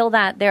just feel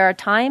that there are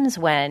times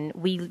when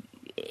we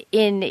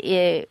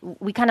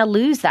kind of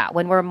lose that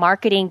when we're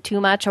marketing too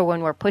much or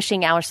when we're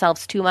pushing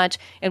ourselves too much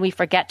and we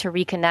forget to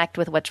reconnect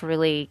with what's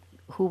really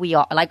who we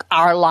are, like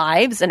our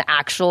lives and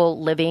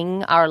actual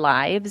living our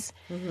lives.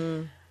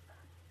 Mm-hmm.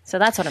 So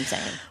that's what I'm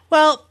saying.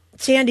 Well,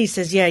 Sandy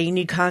says, yeah, you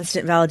need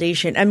constant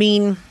validation. I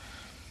mean,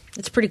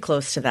 it's pretty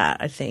close to that,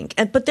 I think.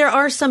 But there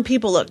are some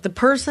people, look, the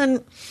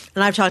person,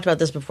 and I've talked about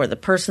this before, the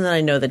person that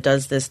I know that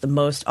does this the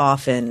most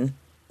often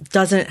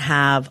doesn't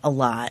have a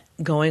lot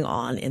going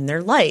on in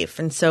their life.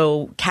 And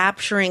so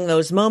capturing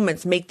those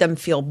moments make them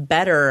feel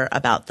better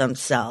about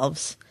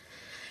themselves.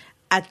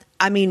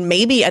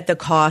 Maybe at the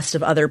cost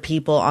of other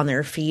people on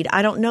their feed.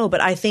 I don't know.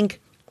 But I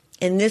think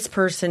in this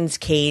person's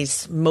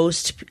case,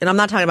 and I'm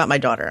not talking about my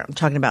daughter, I'm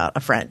talking about a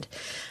friend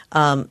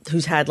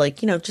who's had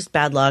just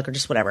bad luck or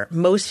just whatever.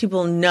 Most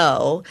people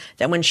know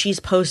that when she's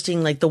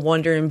posting like the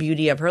wonder and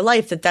beauty of her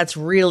life, that's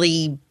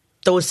really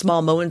those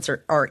small moments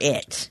are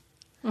it.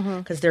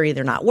 Because they're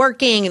either not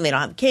working and they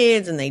don't have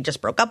kids and they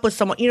just broke up with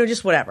someone,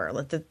 just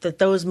whatever. That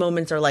those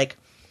moments are like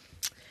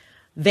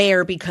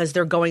there because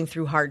they're going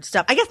through hard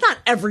stuff. I guess not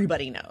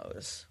everybody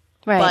knows,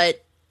 right?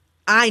 But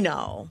I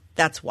know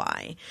that's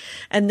why.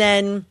 And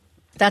then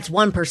that's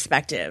one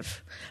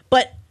perspective.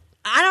 But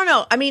I don't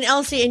know. I mean,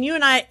 Elsie, and you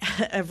and I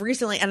have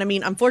recently, and I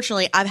mean,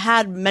 unfortunately, I've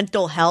had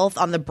mental health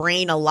on the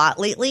brain a lot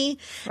lately.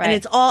 Right. And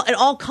it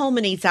all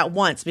culminates at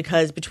once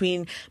because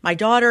between my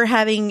daughter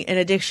having an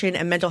addiction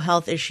and mental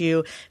health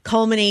issue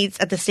culminates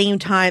at the same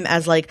time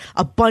as like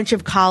a bunch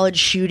of college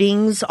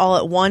shootings all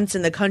at once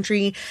in the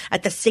country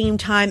at the same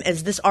time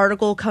as this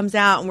article comes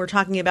out and we're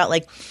talking about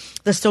like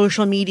the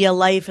social media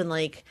life and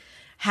like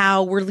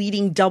how we're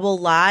leading double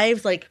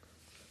lives. Like,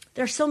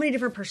 there's so many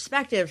different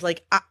perspectives.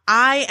 Like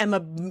I am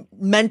a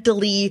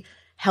mentally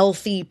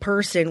healthy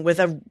person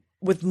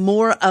with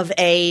more of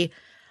a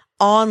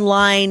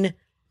online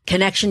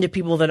connection to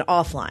people than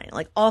offline.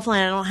 Like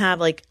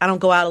offline, I don't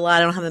go out a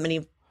lot. I don't have that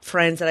many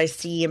friends that I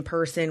see in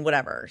person,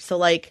 whatever. So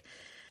like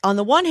on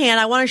the one hand,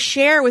 I want to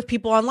share with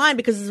people online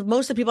because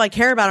most of the people I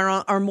care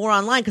about are more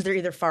online because they're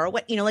either far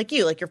away, like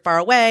you, like you're far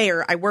away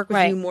or I work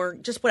with you more,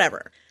 just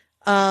whatever.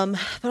 But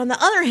on the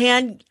other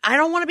hand, I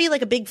don't want to be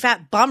like a big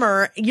fat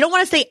bummer. You don't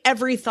want to say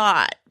every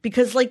thought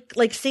because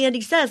like Sandy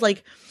says,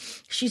 like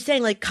she's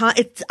saying like,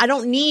 I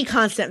don't need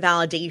constant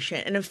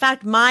validation. And in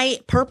fact,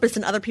 my purpose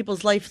in other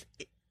people's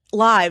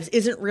lives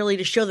isn't really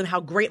to show them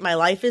how great my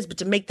life is, but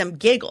to make them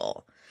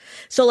giggle.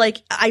 So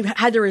like I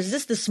had to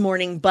resist this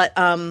morning, but,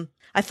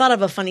 I thought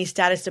of a funny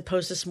status to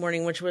post this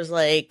morning, which was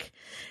like,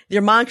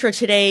 your mantra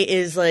today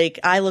is like,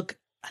 I look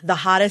the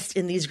hottest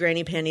in these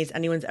granny panties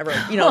anyone's ever,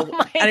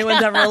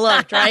 anyone's ever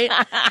looked, right?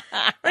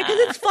 Right, because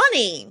it's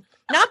funny.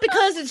 Not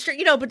because it's,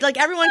 but like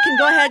everyone can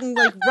go ahead and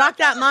like rock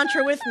that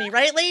mantra with me,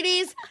 right,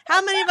 ladies?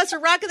 How many of us are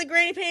rocking the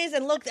granny panties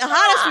and look the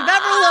hottest we've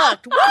ever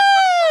looked?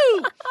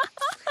 Woo!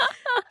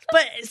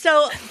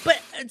 So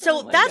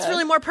that's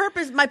really more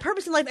my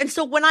purpose in life. And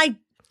so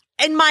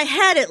in my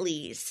head at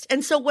least,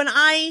 and so when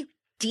I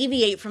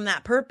deviate from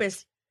that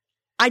purpose,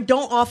 I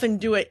don't often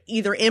do it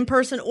either in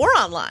person or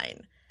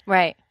online.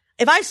 Right.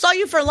 if I saw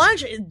you for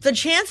lunch, the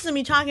chances of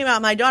me talking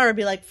about my daughter would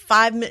be like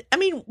 5 minutes. I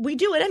mean, we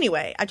do it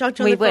anyway. I talk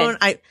to her on the phone.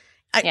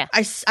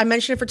 I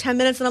mention it for 10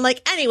 minutes and I'm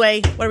like,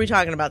 anyway, what are we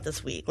talking about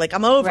this week? Like,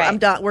 I'm over. Right. I'm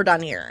done. We're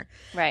done here.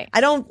 Right. I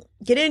don't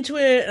get into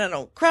it and I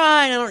don't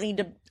cry and I don't need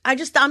to.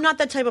 I'm not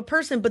that type of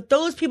person. But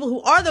those people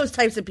who are those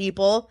types of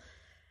people,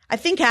 I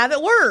think have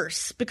it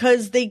worse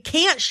because they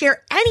can't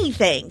share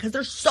anything because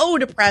they're so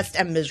depressed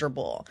and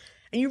miserable.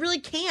 And you really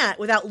can't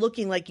without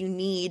looking like you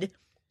need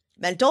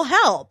mental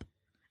help.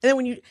 And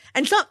then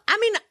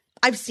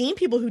I've seen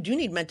people who do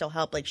need mental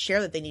help, like share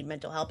that they need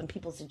mental help and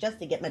people suggest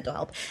they get mental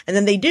help and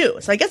then they do.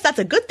 So I guess that's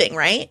a good thing,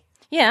 right?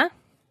 Yeah.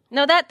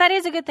 No, that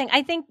is a good thing.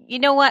 I think, you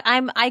know what,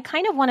 I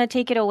kind of want to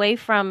take it away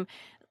from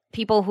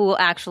people who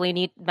actually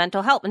need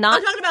mental help. I'm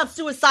talking about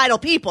suicidal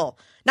people,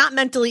 not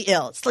mentally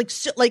ill. It's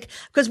like,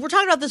 because we're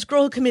talking about this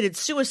girl who committed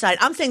suicide.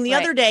 I'm saying the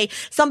other day,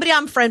 somebody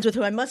I'm friends with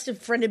who I must have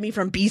friended me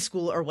from B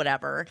school or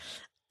whatever,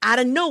 out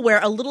of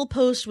nowhere, a little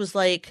post was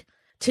like,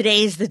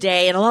 today's the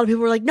day. And a lot of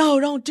people were like, no,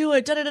 don't do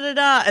it. Da, da, da, da,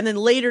 da. And then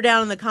later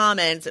down in the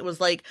comments, it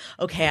was like,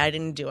 okay, I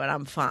didn't do it.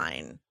 I'm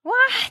fine.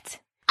 What?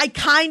 I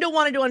kind of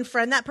wanted to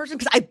unfriend that person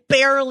because I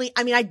don't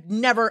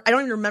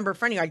even remember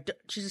friending her.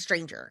 She's a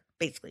stranger,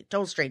 basically,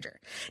 total stranger.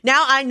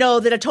 Now I know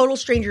that a total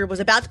stranger was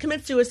about to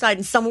commit suicide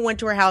and someone went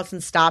to her house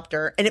and stopped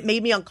her and it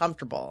made me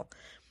uncomfortable.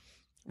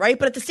 Right?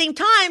 But at the same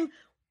time,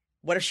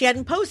 what if she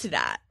hadn't posted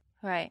that?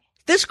 Right.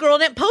 This girl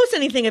didn't post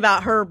anything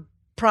about her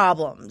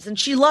problems and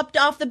she leapt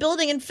off the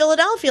building in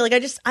Philadelphia. Like,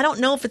 I don't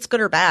know if it's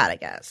good or bad, I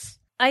guess.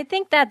 I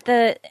think that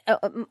the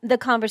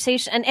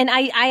conversation, and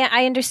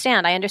I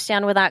understand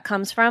where that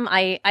comes from.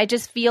 I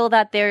just feel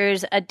that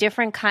there's a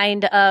different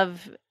kind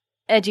of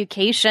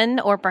education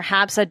or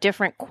perhaps a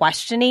different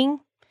questioning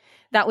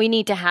that we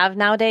need to have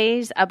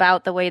nowadays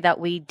about the way that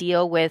we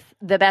deal with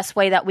the best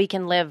way that we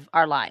can live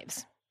our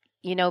lives,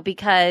 you know,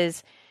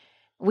 because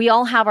we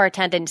all have our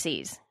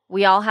tendencies.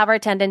 We all have our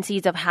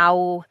tendencies of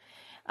how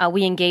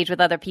we engage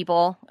with other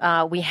people.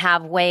 We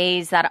have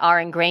ways that are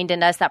ingrained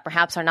in us that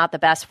perhaps are not the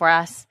best for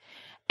us.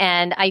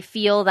 And I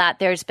feel that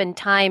there's been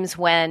times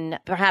when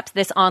perhaps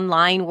this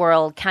online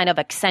world kind of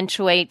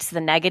accentuates the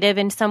negative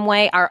in some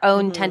way, our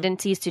own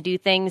tendencies to do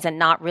things and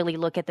not really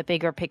look at the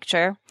bigger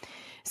picture.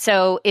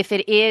 So if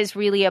it is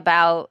really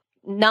about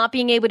not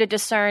being able to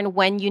discern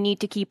when you need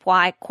to keep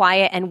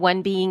quiet and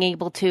when being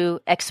able to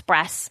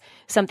express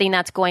something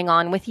that's going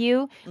on with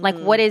you, like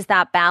what is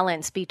that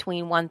balance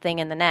between one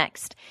thing and the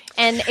next?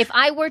 And if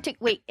I were to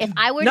give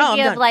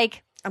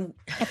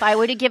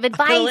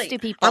advice to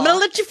people. I'm going to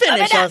let you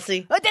finish,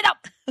 Elsie.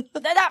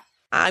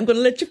 I'm going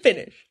to let you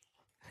finish.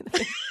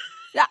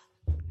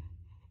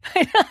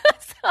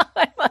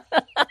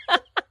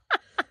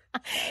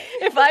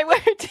 If I were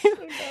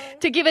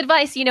to give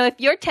advice, you know, if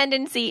your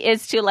tendency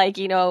is to like,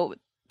 you know,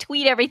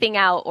 tweet everything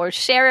out or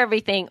share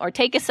everything or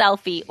take a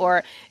selfie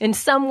or in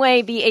some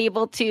way be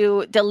able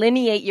to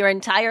delineate your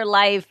entire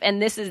life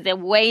and this is the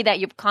way that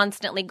you've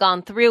constantly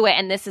gone through it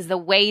and this is the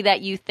way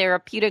that you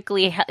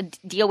therapeutically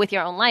deal with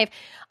your own life,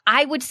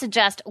 I would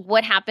suggest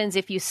what happens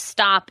if you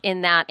stop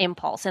in that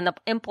impulse and the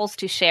impulse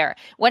to share.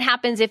 What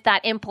happens if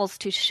that impulse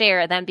to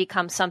share then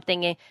becomes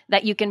something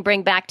that you can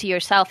bring back to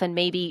yourself and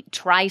maybe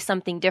try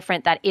something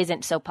different that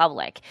isn't so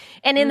public.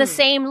 And in the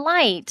same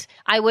light,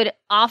 I would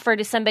offer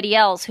to somebody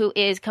else who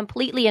is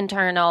completely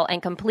internal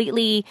and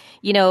completely,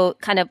 you know,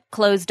 kind of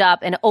closed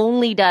up and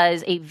only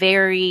does a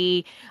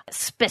very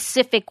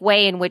specific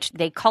way in which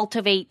they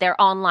cultivate their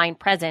online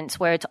presence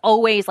where it's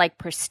always like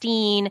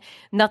pristine,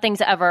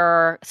 nothing's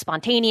ever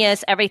spontaneous.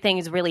 Everything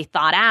is really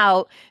thought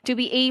out, to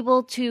be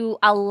able to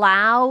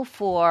allow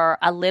for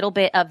a little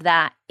bit of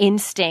that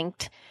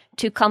instinct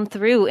to come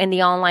through in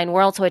the online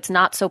world so it's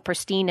not so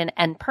pristine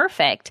and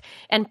perfect,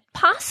 and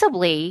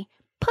possibly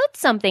put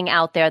something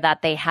out there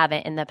that they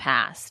haven't in the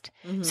past.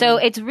 So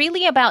it's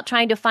really about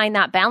trying to find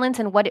that balance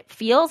and what it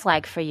feels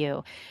like for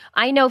you.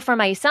 I know for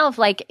myself,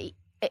 like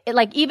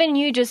even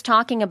you just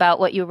talking about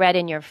what you read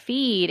in your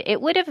feed,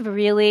 it would have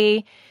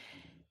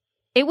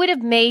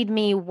made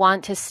me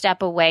want to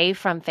step away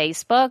from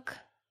Facebook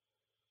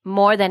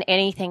more than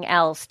anything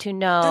else to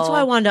know. That's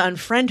why I wanted to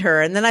unfriend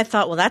her. And then I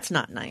thought, well, that's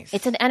not nice.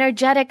 It's an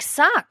energetic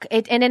suck.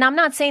 And I'm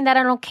not saying that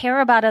I don't care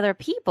about other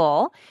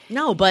people.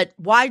 No, but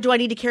why do I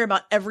need to care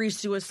about every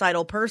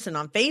suicidal person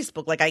on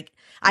Facebook? Like I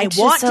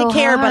want to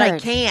care, but I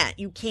can't.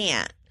 You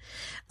can't.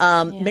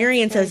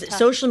 Marian says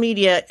social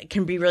media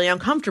can be really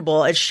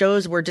uncomfortable. It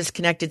shows we're a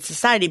disconnected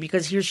society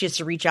because here she has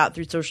to reach out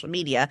through social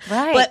media.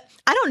 Right. But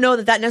I don't know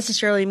that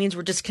necessarily means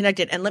we're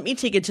disconnected. And let me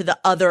take it to the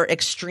other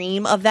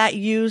extreme of that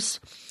use.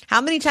 How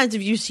many times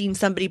have you seen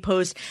somebody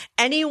post,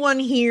 anyone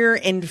here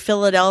in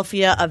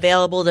Philadelphia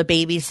available to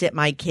babysit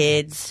my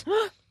kids?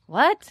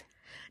 What?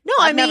 No,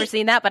 I've never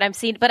seen that, but I've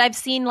seen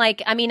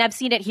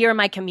it here in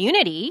my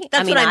community.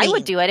 That's what I mean. I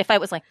would do it if I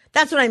was like,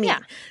 that's what I mean. Yeah.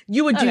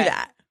 You would do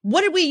that.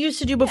 What did we used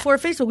to do before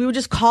Facebook? We would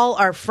just call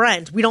our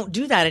friends. We don't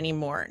do that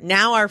anymore.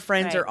 Now our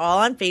friends are all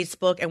on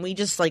Facebook and we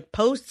just like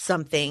post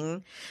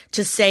something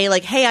to say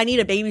like, hey, I need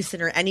a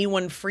babysitter.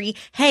 Anyone free?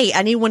 Hey,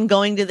 anyone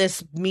going to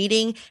this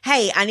meeting?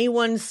 Hey,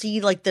 anyone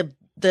see like the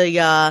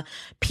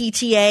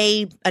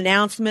PTA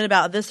announcement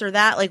about this or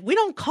that. Like, we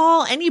don't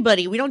call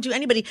anybody. We don't do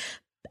anybody.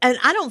 And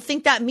I don't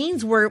think that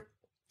means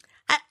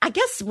I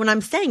guess when I'm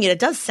saying it, it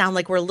does sound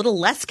like we're a little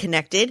less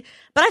connected,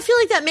 but I feel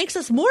like that makes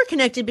us more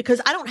connected because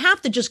I don't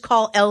have to just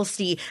call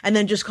Elsie and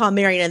then just call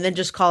Marion and then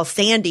just call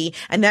Sandy.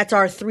 And that's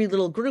our 3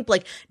 little group.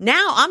 Like,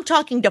 now I'm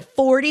talking to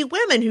 40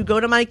 women who go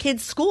to my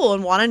kids' school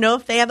and want to know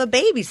if they have a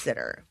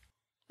babysitter.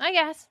 I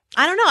guess.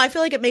 I don't know. I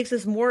feel like it makes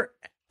us more,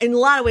 in a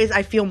lot of ways,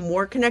 I feel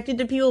more connected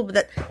to people,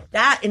 but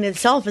that in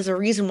itself is a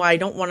reason why I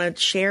don't want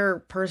to share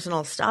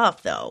personal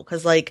stuff, though.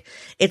 Because, like,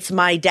 it's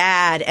my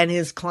dad and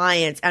his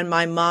clients and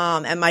my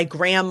mom and my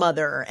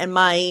grandmother and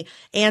my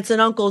aunts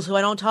and uncles who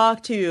I don't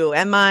talk to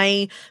and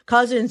my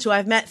cousins who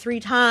I've met 3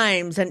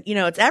 times. And, you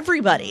know, it's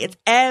everybody. It's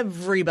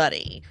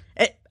everybody.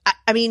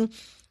 I mean,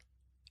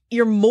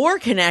 you're more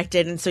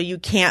connected, and so you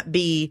can't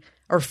be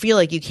or feel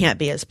like you can't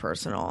be as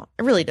personal.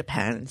 It really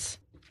depends.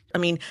 I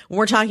mean, when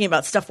we're talking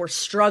about stuff we're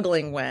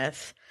struggling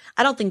with,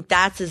 I don't think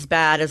that's as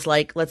bad as,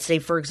 like, let's say,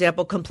 for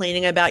example,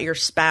 complaining about your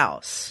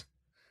spouse.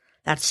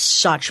 That's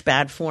such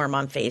bad form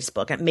on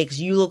Facebook. It makes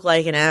you look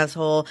like an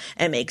asshole.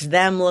 It makes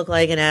them look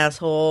like an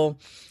asshole.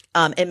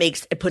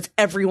 It puts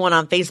everyone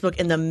on Facebook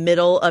in the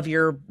middle of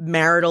your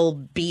marital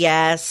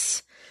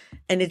BS.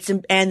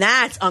 And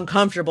that's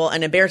uncomfortable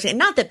and embarrassing. And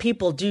not that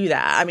people do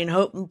that. I mean,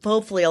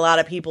 hopefully a lot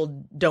of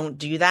people don't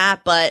do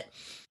that, but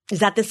is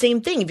that the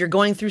same thing? If you're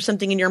going through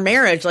something in your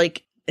marriage,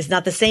 like, it's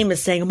not the same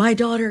as saying, my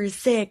daughter is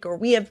sick, or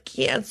we have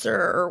cancer,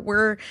 or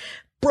we're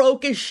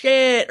broke as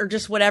shit, or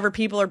just whatever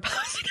people are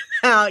posting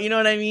about. You know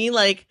what I mean?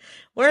 Like,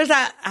 where is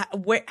that?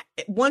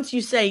 Once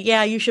you say,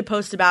 yeah, you should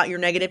post about your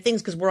negative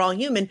things because we're all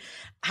human,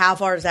 how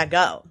far does that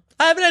go?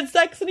 I haven't had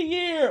sex in a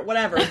year.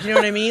 Whatever. Do you know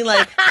what I mean?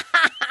 Like,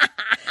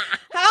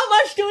 how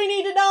much do we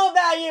need to know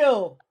about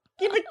you?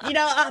 Give it, you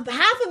know,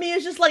 half of me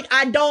is just like,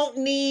 I don't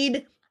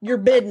need your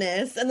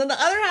business. And then the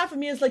other half of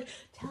me is like,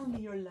 tell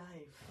me your life.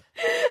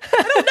 I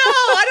don't know.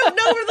 I don't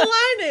know where the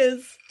line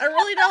is. I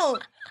really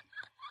don't.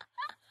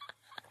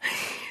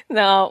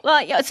 No.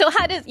 Well, yeah. So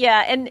how does,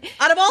 yeah. And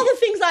out of all the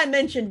things I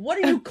mentioned,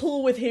 what are you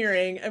cool with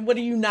hearing and what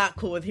are you not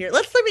cool with hearing?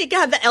 Let me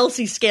have the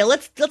Elsie scale.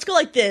 Let's go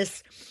like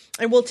this,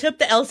 and we'll tip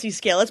the Elsie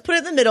scale. Let's put it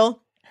in the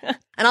middle.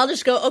 And I'll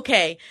just go,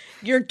 okay,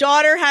 your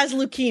daughter has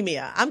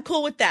leukemia. I'm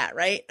cool with that,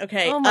 right?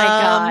 Okay. Oh my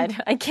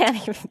God. I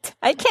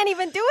can't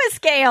even do a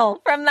scale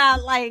from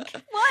that. Like,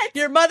 what?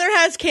 Your mother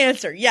has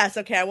cancer. Yes.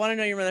 Okay. I want to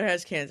know your mother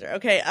has cancer.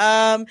 Okay.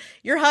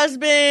 Your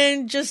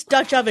husband just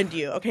Dutch ovened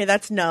you. Okay.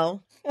 That's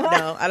no.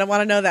 No, I don't want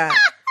to know that.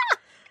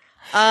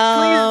 Please,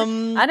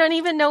 I don't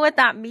even know what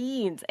that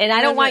means. And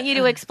I don't want you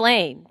to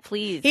explain,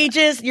 please.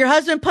 Your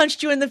husband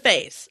punched you in the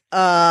face. No.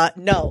 I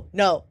don't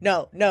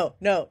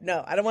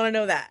want to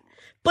know that.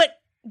 But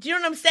do you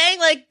know what I'm saying?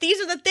 Like, these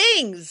are the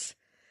things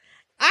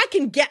I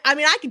can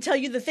tell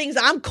you the things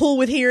I'm cool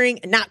with hearing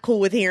and not cool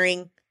with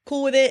hearing.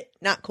 Cool with it,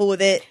 not cool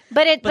with it.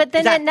 But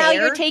then now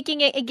you're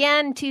taking it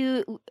again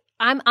to,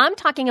 I'm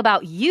talking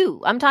about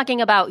you. I'm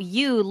talking about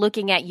you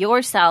looking at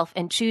yourself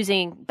and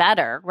choosing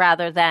better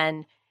rather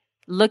than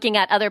looking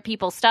at other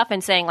people's stuff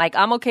and saying, like,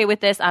 I'm okay with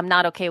this, I'm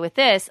not okay with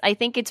this. I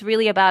think it's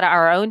really about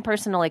our own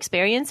personal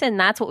experience, and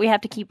that's what we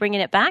have to keep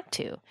bringing it back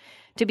to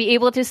be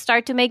able to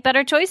start to make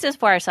better choices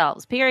for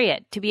ourselves,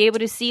 period. To be able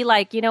to see,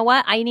 like, you know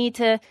what, I need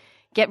to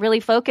get really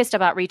focused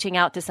about reaching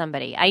out to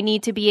somebody. I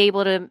need to be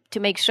able to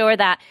make sure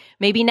that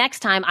maybe next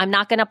time I'm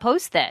not going to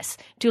post this,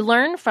 to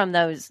learn from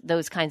those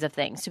kinds of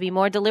things, to be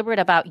more deliberate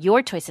about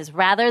your choices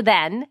rather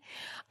than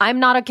I'm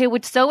not okay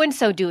with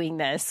so-and-so doing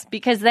this,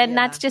 because then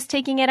that's just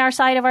taking it our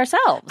side of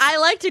ourselves. I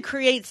like to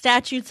create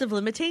statutes of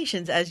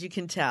limitations, as you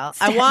can tell.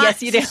 I want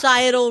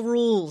societal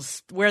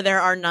rules where there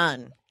are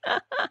none.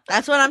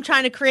 That's what I'm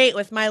trying to create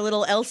with my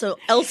little Elso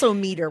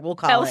meter, we'll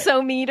call it.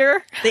 Elso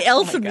meter? The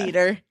Elsa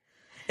meter.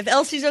 If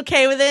Elsie's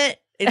okay with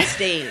it, it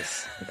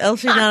stays. If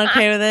Elsie's not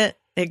okay with it,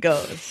 it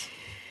goes.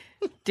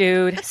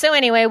 Dude. So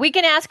anyway, we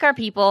can ask our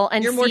people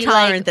and You're see more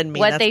tolerant than me,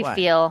 what that's they why.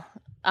 feel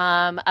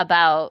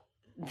about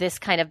this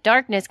kind of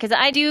darkness, because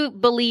I do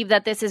believe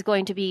that this is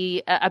going to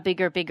be a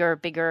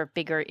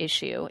bigger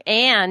issue.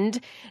 And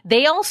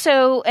they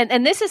also,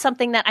 and this is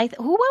something that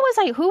who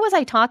was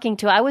I talking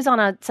to? I was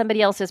on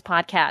somebody else's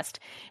podcast,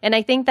 and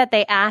I think that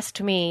they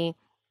asked me,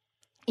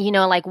 you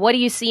know, like, what do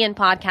you see in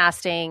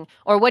podcasting,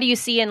 or what do you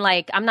see in,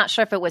 like, I'm not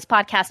sure if it was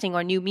podcasting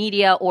or new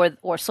media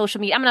or social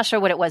media. I'm not sure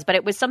what it was, but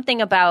it was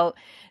something about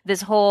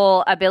this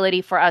whole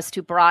ability for us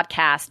to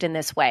broadcast in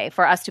this way,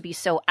 for us to be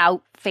so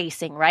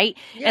out-facing, right?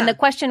 Yeah. And the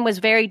question was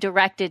very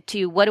directed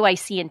to, what do I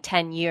see in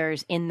 10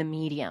 years in the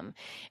medium?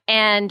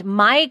 And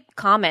my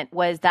comment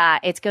was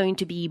that it's going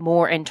to be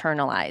more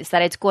internalized,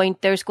 that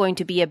there's going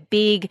to be a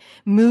big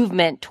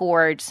movement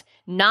towards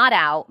not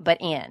out, but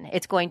in.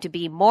 It's going to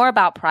be more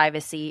about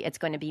privacy. It's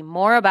going to be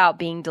more about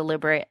being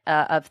deliberate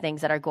of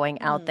things that are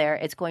going out there.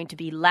 It's going to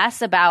be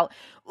less about,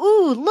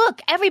 ooh,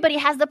 look, everybody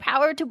has the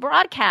power to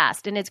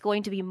broadcast. And it's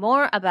going to be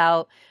more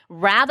about,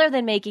 rather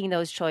than making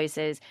those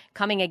choices,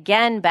 coming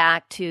again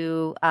back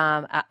to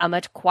a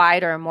much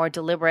quieter, more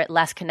deliberate,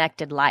 less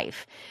connected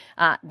life.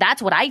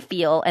 That's what I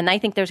feel. And I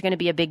think there's going to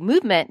be a big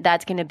movement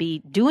that's going to be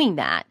doing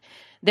that.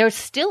 There's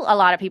still a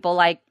lot of people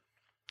like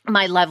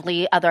my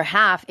lovely other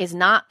half is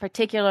not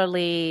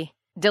particularly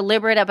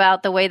deliberate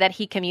about the way that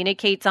he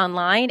communicates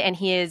online. And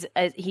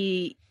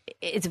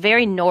it's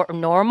very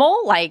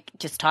normal, like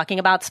just talking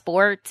about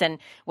sports and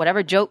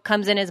whatever joke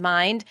comes in his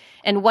mind.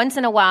 And once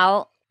in a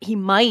while, he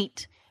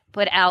might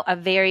put out a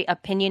very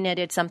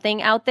opinionated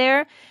something out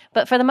there.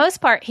 But for the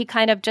most part, he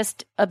kind of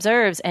just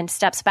observes and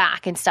steps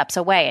back and steps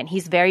away. And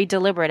he's very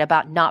deliberate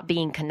about not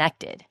being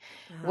connected.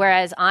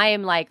 Whereas I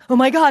am like, oh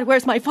my God,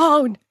 where's my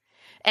phone?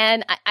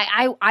 And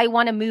I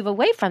want to move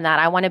away from that.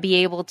 I want to be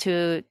able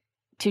to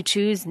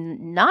choose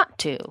not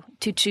to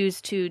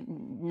choose to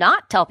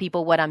not tell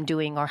people what I'm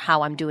doing or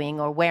how I'm doing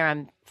or where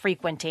I'm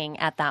frequenting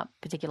at that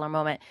particular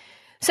moment.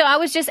 So I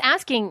was just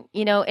asking,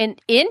 in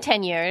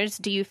 10 years,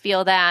 do you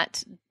feel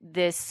that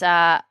this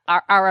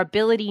our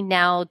ability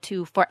now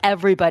for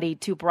everybody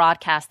to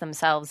broadcast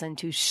themselves and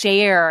to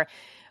share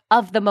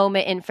of the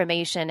moment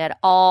information at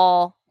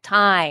all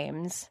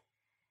times,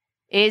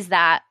 is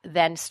that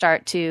then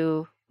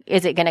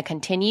is it going to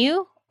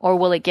continue, or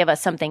will it give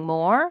us something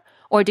more?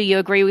 Or do you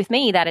agree with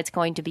me that it's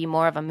going to be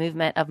more of a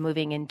movement of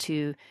moving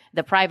into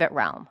the private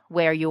realm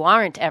where you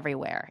aren't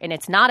everywhere? And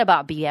it's not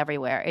about be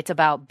everywhere. It's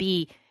about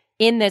be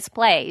in this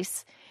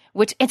place,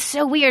 which it's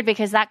so weird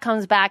because that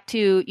comes back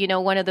to,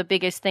 one of the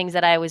biggest things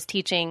that I was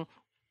teaching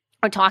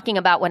or talking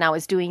about when I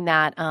was doing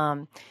that,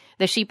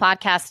 the She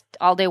Podcast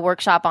all-day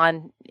workshop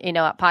on,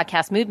 a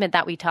podcast movement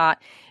that we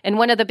taught. And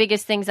one of the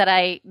biggest things that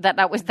I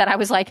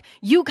was like,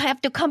 you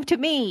have to come to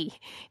me.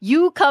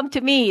 You come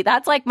to me.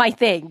 That's like my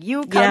thing.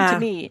 You come to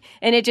me.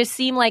 And it just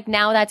seemed like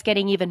now that's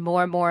getting even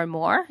more and more and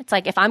more. It's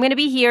like, if I'm going to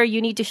be here,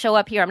 you need to show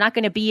up here. I'm not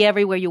going to be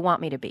everywhere you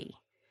want me to be.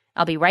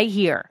 I'll be right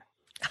here,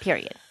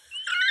 period.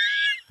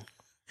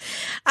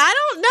 I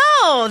don't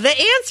know. The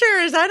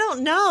answer is I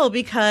don't know,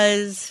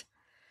 because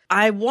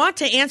I want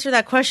to answer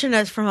that question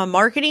as from a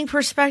marketing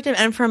perspective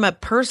and from a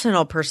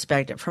personal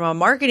perspective. From a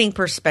marketing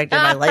perspective,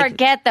 I like...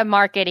 Forget the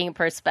marketing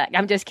perspective.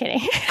 I'm just kidding.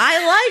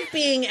 I like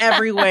being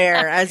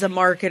everywhere as a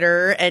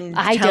marketer and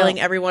telling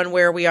everyone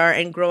where we are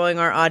and growing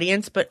our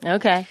audience. But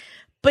okay.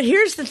 But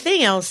here's the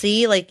thing,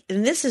 Elsie,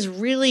 and this is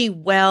really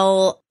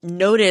well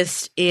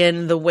noticed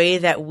in the way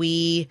that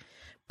we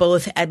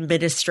both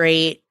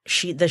administrate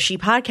the She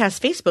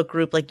Podcast Facebook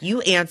group. You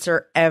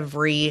answer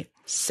every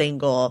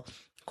single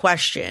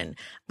question. Me?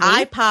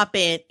 I pop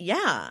in.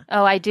 Yeah.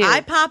 Oh, I do.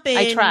 I pop in.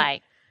 I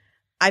try.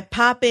 I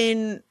pop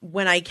in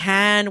when I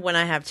can, when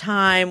I have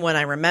time, when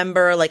I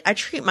remember. I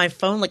treat my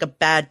phone like a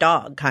bad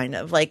dog, kind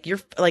of.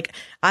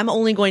 I'm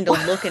only going to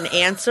look and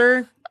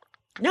answer.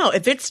 No,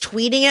 if it's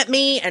tweeting at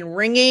me and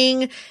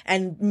ringing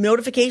and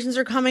notifications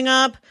are coming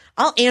up,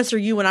 I'll answer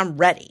you when I'm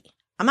ready.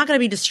 I'm not going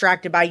to be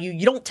distracted by you.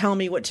 You don't tell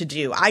me what to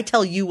do. I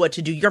tell you what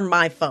to do. You're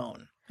my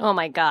phone. Oh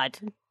my God.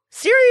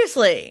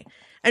 Seriously.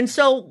 And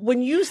so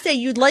when you say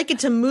you'd like it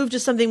to move to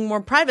something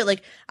more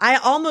private, I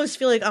almost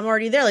feel like I'm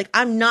already there.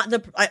 I'm not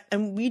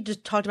and we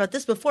just talked about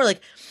this before,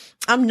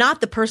 I'm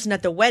not the person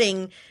at the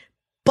wedding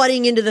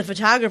butting into the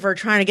photographer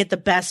trying to get the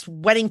best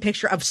wedding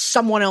picture of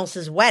someone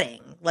else's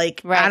wedding.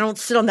 Right. I don't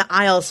sit on the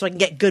aisle so I can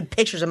get good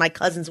pictures of my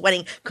cousin's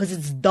wedding because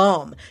it's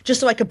dumb. Just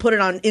so I could put it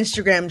on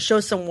Instagram and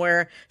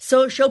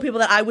show people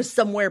that I was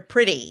somewhere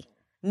pretty.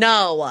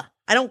 No,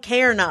 I don't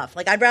care enough.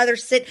 I'd rather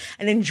sit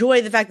and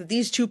enjoy the fact that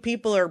these two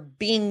people are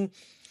being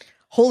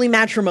holy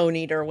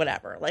matrimonied or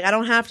whatever. I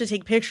don't have to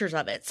take pictures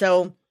of it.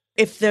 So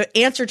if the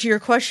answer to your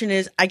question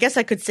is, I guess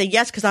I could say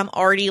yes, because I'm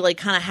already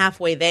kind of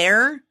halfway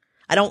there.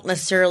 I don't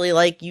necessarily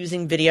like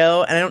using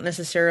video, and I don't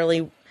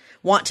necessarily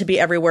want to be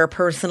everywhere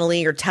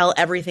personally or tell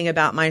everything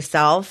about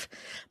myself.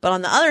 But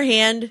on the other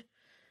hand,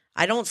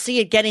 I don't see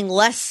it getting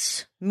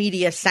less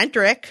media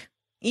centric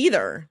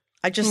either.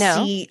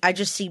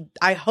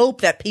 I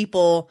hope that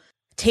people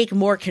take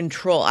more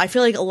control. I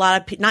feel like a lot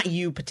of people, not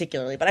you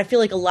particularly, but I feel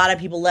like a lot of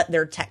people let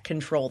their tech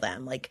control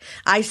them.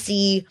 I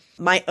see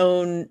my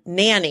own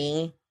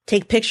nanny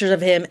take pictures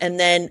of him and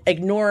then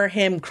ignore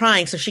him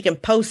crying so she can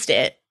post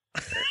it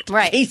to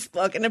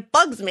Facebook. And it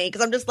bugs me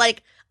because I'm just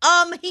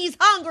he's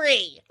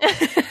hungry.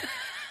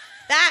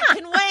 That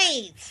can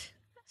wait.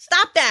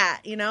 Stop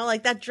that.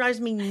 That drives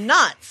me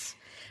nuts.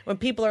 When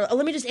people are,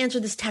 let me just answer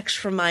this text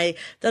from my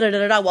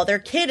da-da-da-da-da while their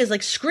kid is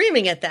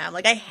screaming at them.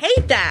 I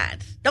hate that.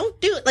 Don't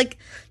do it.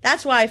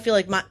 That's why I feel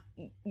like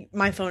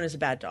my phone is a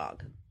bad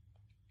dog.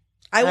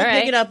 I will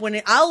pick it up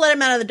I'll let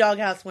him out of the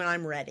doghouse when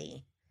I'm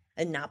ready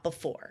and not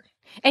before.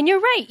 And you're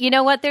right. You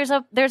know what? There's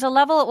a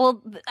level.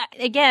 Well,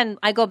 again,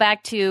 I go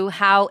back to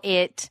how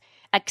it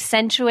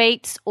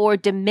accentuates or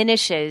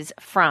diminishes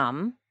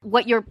from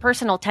what your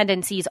personal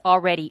tendencies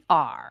already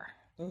are.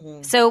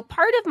 So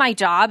part of my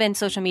job in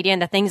social media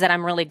and the things that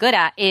I'm really good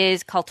at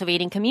is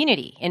cultivating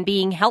community and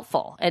being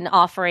helpful and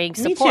offering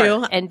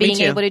support and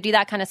being able to do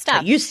that kind of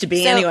stuff. I used to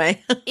be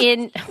anyway.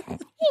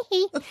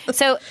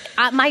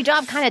 My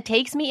job kind of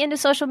takes me into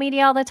social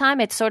media all the time.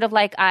 It's sort of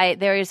like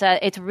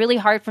it's really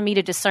hard for me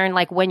to discern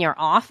like when you're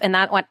off, and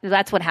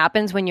that's what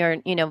happens when you're,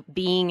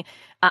 being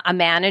a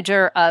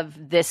manager of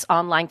this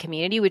online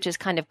community, which is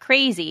kind of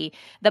crazy.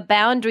 The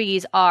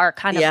boundaries are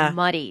kind of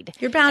muddied.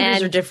 Your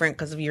boundaries are different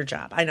because of your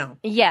job. I know.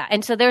 Yeah.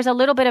 And so there's a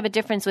little bit of a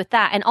difference with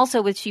that. And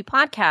also with She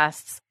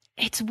Podcasts,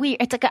 it's weird.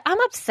 It's like I'm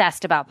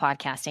obsessed about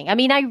podcasting. I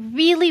mean, I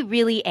really,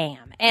 really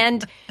am.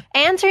 And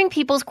answering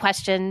people's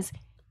questions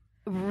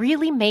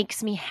really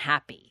makes me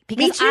happy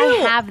because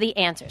I have the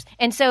answers.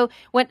 And so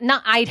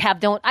I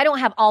don't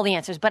have all the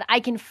answers, but I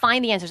can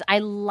find the answers. I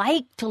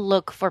like to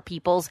look for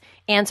people's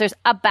answers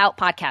about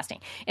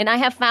podcasting. And I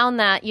have found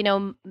that,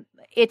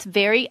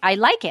 I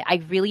like it.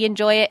 I really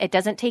enjoy it. It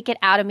doesn't take it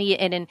out of me,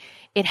 and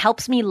it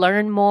helps me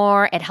learn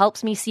more. It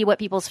helps me see what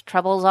people's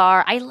troubles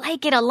are. I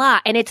like it a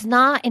lot. And it's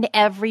not in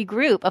every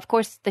group. Of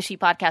course, the She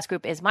Podcast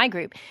group is my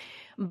group,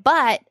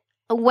 but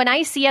when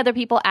I see other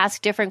people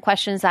ask different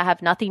questions that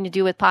have nothing to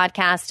do with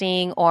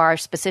podcasting or are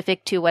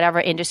specific to whatever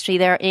industry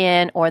they're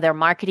in, or their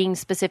marketing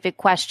specific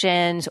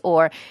questions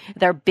or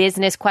their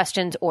business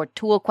questions or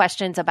tool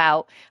questions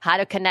about how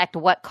to connect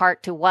what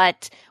cart to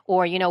what,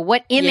 or,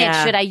 what image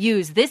should I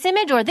use, this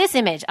image or this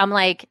image? I'm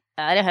like,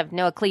 I don't have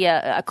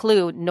a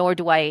clue, nor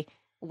do I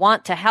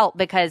want to help,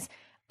 because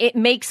it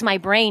makes my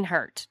brain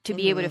hurt to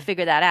be able to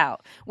figure that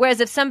out.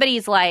 Whereas if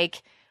somebody's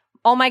like,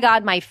 oh my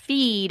God, my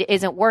feed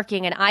isn't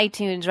working in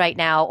iTunes right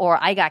now, or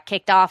I got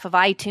kicked off of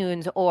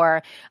iTunes,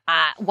 or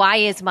why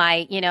is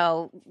my,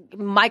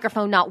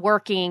 microphone not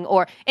working,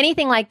 or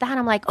anything like that.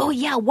 I'm like, oh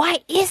yeah, why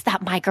is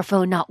that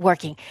microphone not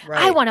working?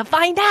 Right. I want to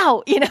find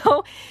out,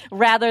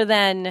 rather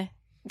than,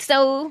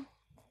 so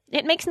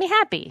it makes me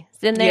happy.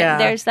 Then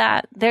there's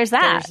that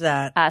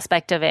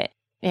aspect of it.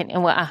 And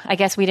I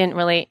guess we didn't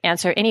really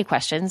answer any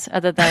questions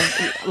other than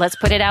let's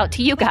put it out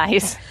to you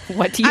guys.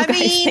 What do you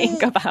guys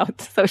think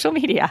about social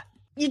media?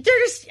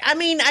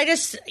 I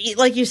just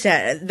like you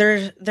said,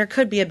 there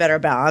could be a better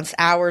balance.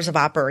 Hours of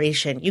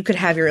operation. You could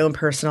have your own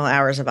personal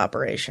hours of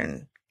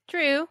operation.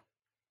 True.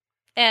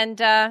 And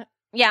I'm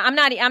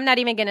not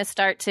even going to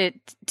start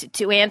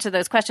to answer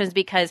those questions,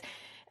 because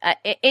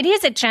it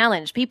is a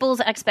challenge, people's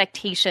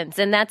expectations.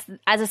 And that's,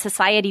 as a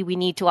society, we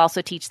need to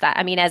also teach that.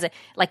 I mean,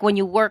 when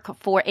you work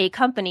for a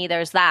company,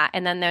 there's that.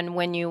 And then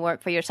when you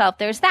work for yourself,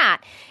 there's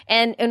that.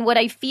 And what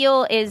I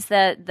feel is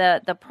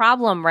the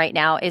problem right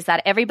now is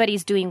that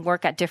everybody's doing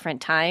work at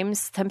different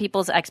times. Some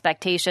people's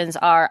expectations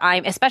are,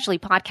 especially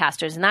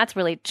podcasters, and that's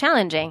really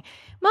challenging.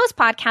 Most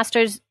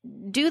podcasters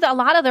do a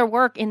lot of their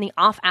work in the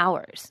off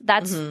hours.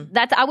 That's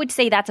I would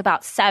say that's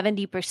about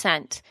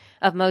 70%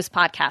 of most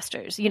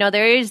podcasters.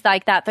 There is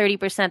like that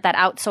 30% that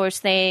outsource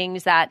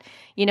things that,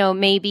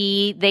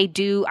 maybe they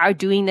are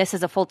doing this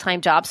as a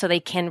full-time job, so they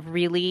can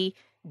really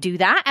do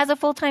that as a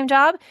full-time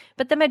job.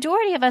 But the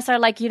majority of us are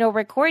like,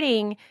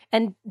 recording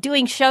and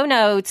doing show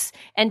notes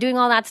and doing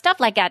all that stuff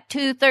like at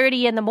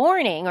 2:30 in the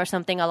morning or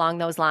something along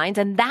those lines.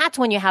 And that's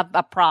when you have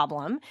a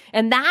problem.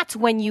 And that's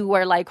when you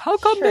were like, how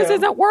come this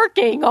isn't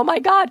working? Oh my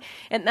God.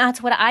 And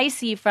that's what I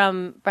see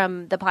from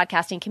the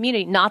podcasting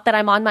community. Not that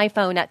I'm on my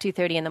phone at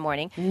 2:30 in the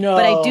morning. No.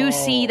 But I do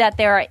see that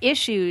there are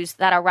issues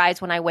that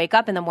arise when I wake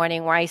up in the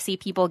morning, where I see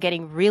people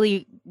getting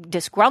really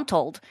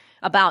disgruntled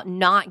about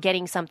not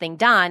getting something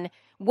done.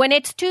 When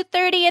it's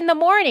 2:30 in the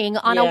morning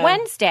on a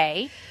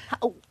Wednesday,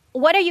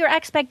 what are your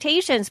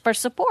expectations for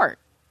support?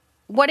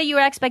 What are your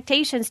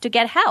expectations to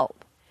get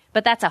help?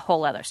 But that's a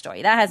whole other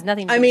story. That has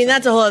nothing to do with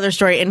that's a whole other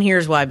story. And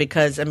here's why.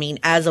 Because,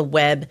 as a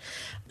web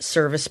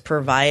service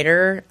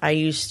provider, I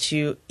used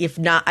to,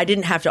 I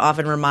didn't have to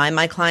often remind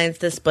my clients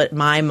this, but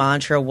my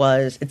mantra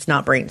was, it's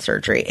not brain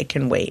surgery. It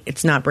can wait.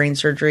 It's not brain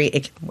surgery.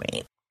 It can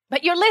wait.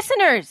 But your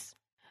listeners.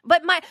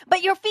 But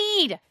your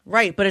feed.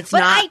 Right, but it's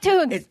not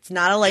iTunes. It's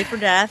not a life or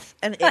death,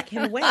 and it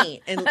can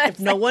wait. And if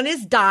no one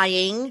is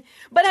dying,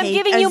 but I'm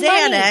giving you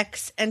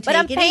Xanax and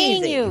take it easy. But I'm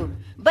paying you.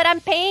 But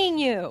I'm paying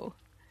you.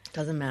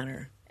 Doesn't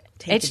matter.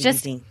 Take it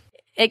easy.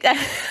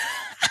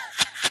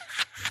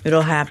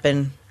 It'll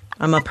happen.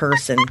 I'm a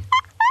person.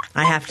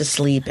 I have to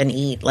sleep and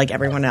eat like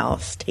everyone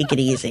else. Take it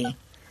easy.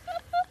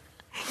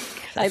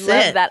 I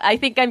love that. I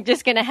think I'm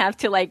just going to have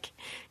to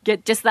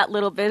get just that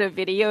little bit of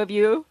video of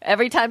you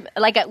every time.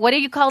 What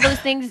do you call those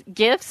things?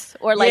 GIFs?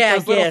 Or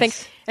those little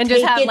things? And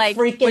just have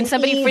when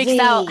somebody freaks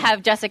out,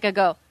 have Jessica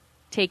go,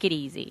 take it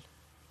easy.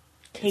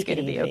 It's going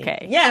to be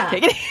okay. Yeah.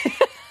 Take it easy.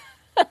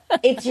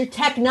 It's your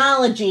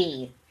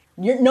technology.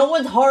 No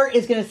one's heart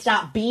is going to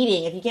stop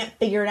beating if you can't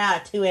figure it out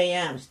at 2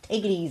 a.m. Just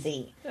take it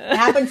easy. It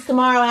happens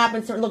tomorrow. It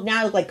happens tomorrow. Look, now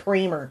I look like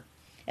Kramer.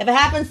 If it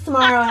happens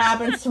tomorrow, it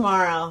happens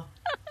tomorrow.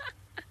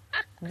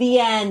 The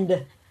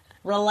end.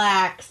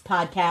 Relax,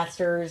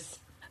 podcasters.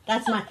 I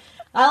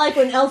like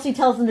when Elsie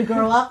tells them to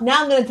grow up.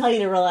 Now I'm going to tell you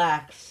to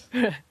relax.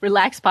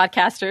 Relax,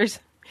 podcasters.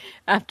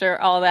 After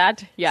all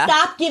that, yeah.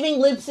 Stop giving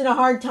Libsyn a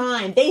hard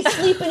time. They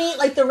sleep and eat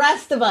like the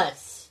rest of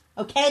us.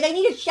 Okay? They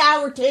need a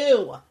shower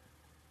too.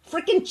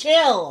 Freaking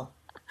chill.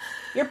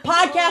 Your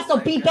podcast will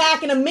be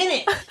back in a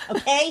minute.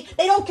 Okay?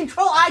 They don't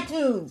control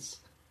iTunes.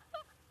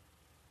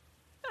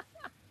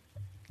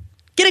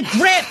 Get a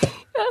grip.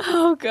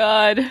 Oh,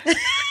 God.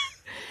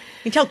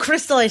 You tell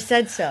Crystal I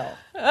said so.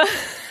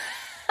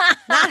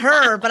 Not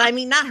her, but I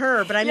mean, yeah,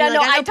 like, no, I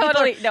know I people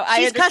totally, are, no, I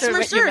she's understood customer what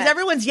you service. meant.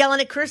 Everyone's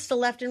yelling at Crystal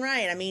left and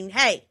right. I mean,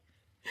 hey,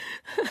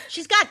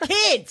 she's got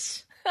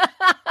kids.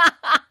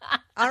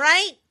 All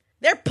right?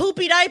 Their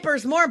poopy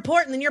diapers more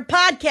important than your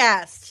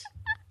podcast.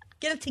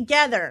 Get it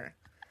together.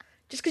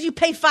 Just because you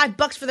pay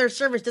 $5 for their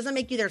service doesn't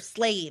make you their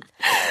slave.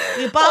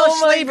 We abolish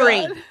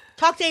slavery. God.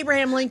 Talk to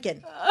Abraham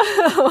Lincoln.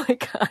 Oh, my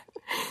God.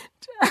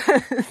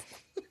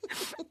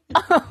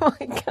 Oh,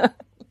 my God.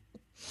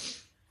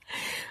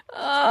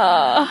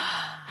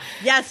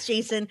 Yes,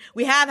 Jason,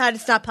 we have had to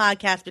stop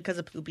podcasts because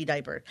of poopy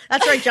diapers.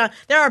 That's right, John.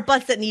 There are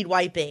butts that need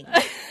wiping.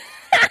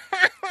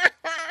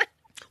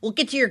 We'll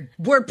get to your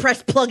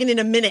WordPress plugin in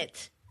a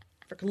minute.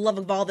 For the love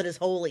of all that is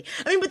holy.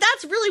 I mean, but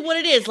that's really what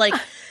it is. Like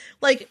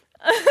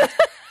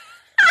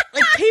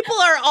people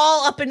are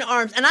all up in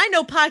arms, and I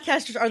know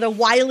podcasters are the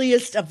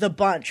wiliest of the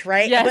bunch,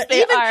 right? Yes, but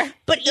they are.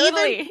 But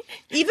Totally.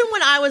 even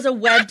when I was a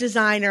web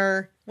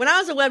designer. When I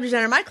was a web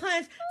designer, my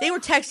clients, they were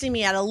texting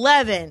me at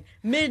 11,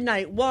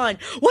 midnight, 1.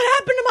 What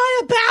happened to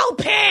my About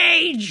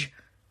page?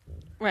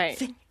 Right.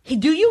 Hey,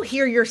 do you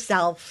hear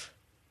yourself?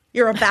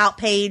 Your About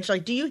page?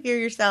 Like, do you hear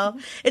yourself?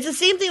 It's the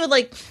same thing with,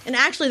 like, and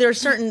actually there are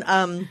certain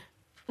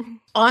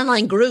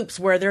online groups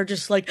where they're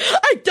just like,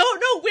 I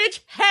don't know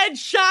which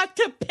headshot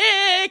to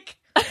pick.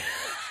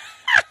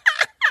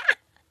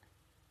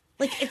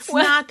 Like, it's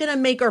not going to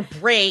make or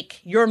break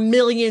your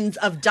millions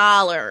of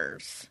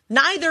dollars.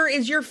 Neither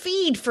is your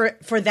feed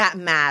for that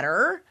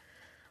matter.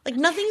 Like,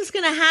 nothing's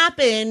going to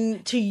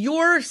happen to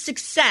your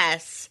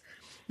success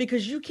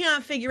because you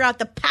can't figure out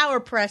the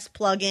PowerPress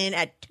plugin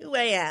at 2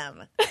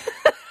 a.m.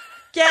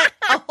 Get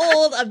a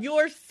hold of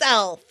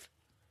yourself.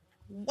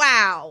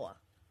 Wow.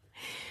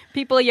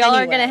 People, y'all are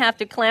Anyway. going to have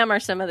to clamor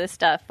some of this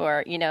stuff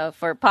for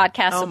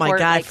podcast support. Oh my God,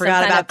 like forgot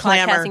some kind about of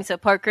clamor. podcasting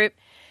support group.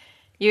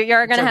 You're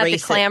going to have to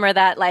erase it. clamor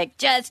that, like,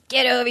 just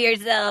get over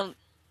yourself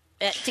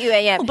at 2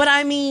 a.m. But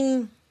I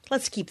mean,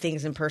 let's keep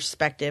things in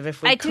perspective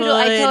if we I could.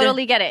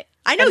 totally get it.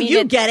 I know mean, you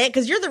it's- get it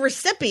because you're the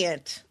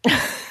recipient.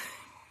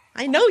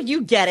 I know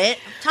you get it.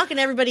 I'm talking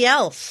to everybody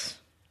else.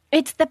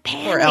 It's the Or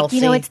panic,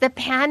 Elsie. it's the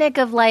panic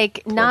of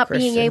like not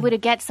being Kristen. able to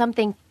get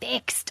something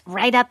fixed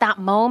right at that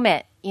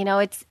moment.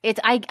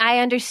 I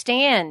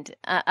understand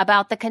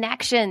about the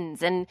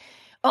connections and,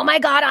 oh my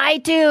God,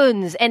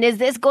 iTunes. And is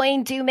this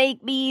going to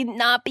make me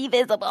not be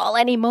visible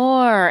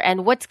anymore?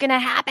 And what's going to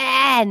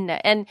happen?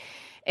 And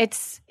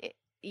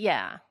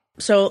yeah.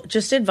 So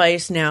just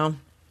advice now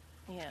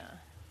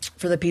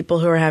for the people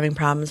who are having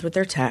problems with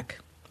their tech.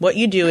 What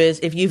you do is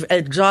if you've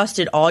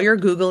exhausted all your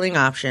Googling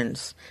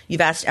options,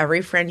 you've asked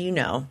every friend you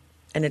know,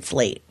 and it's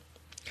late.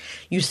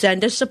 You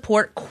send a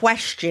support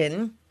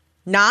question,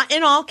 not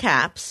in all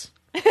caps,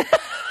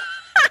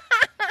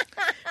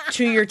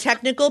 to your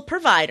technical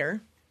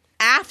provider.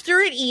 After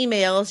it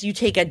emails, you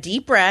take a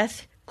deep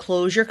breath,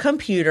 close your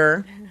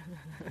computer,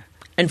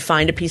 and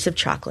find a piece of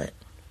chocolate.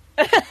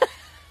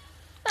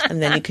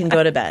 And then you can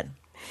go to bed.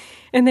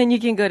 And then you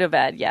can go to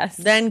bed. Yes.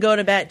 Then go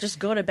to bed. Just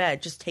go to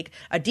bed. Just take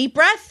a deep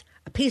breath,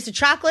 a piece of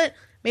chocolate,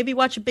 maybe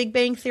watch a Big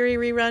Bang Theory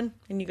rerun,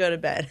 and you go to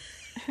bed.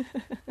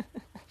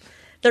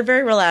 They're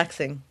very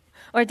relaxing.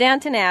 Or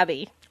Downton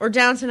Abbey. Or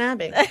Downton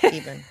Abbey,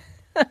 even.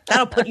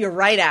 That'll put you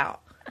right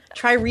out.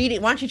 Try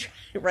reading. Why don't you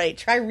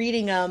try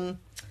reading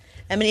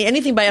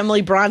anything by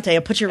Emily Bronte.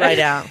 It'll put you right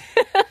out.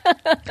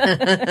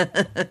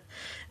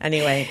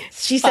 Anyway,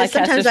 she says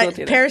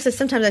Paris says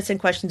sometimes I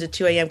send questions at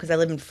 2 a.m. because I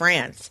live in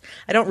France.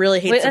 I don't really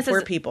hate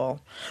support people.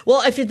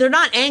 Well, if they're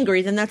not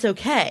angry, then that's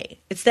okay.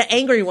 It's the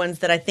angry ones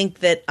that I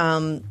think that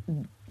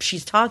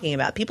she's talking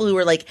about. People who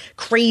are like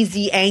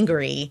crazy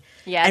angry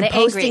and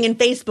posting in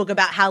Facebook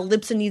about how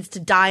Lipson needs to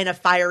die in a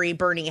fiery,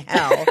 burning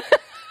hell.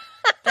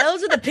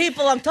 Those are the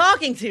people I'm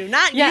talking to,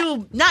 not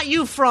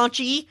you,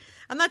 Franchi.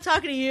 I'm not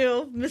talking to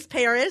you, Miss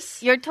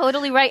Paris. You're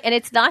totally right, and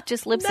it's not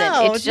just Lipson.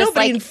 No, it's just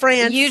nobody like in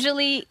France.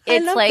 Usually, I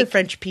it's love like the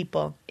French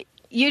people.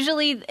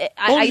 Usually,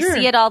 I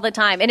see it all the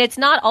time, and it's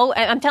not. Oh,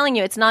 I'm telling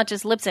you, it's not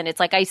just Lipson. It's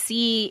like I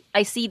see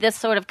this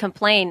sort of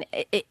complaint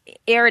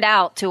aired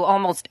out to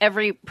almost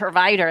every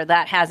provider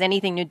that has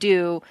anything to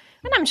do,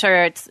 and I'm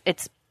sure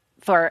it's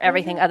for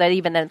everything other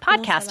even than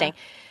podcasting.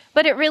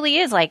 But it really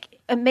is like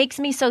it makes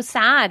me so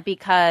sad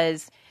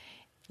because.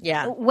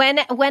 Yeah. When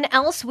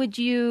else would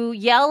you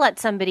yell at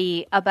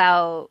somebody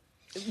about?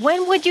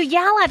 When would you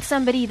yell at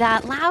somebody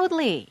that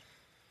loudly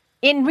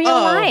in real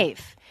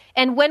life?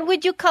 And when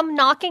would you come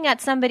knocking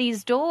at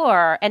somebody's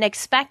door and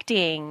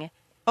expecting?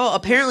 Oh,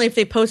 apparently, if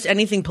they post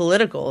anything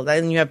political,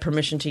 then you have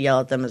permission to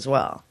yell at them as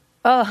well.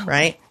 Oh,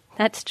 right.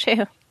 That's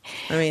true.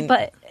 I mean,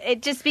 but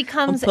it just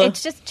becomes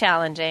it's just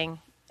challenging.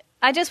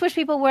 I just wish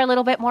people were a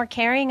little bit more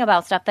caring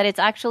about stuff, that it's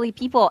actually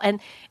people.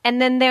 And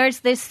then there's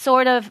this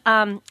sort of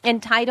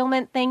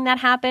entitlement thing that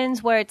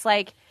happens where it's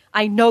like,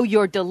 I know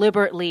you're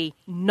deliberately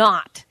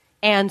not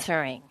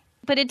answering.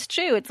 But it's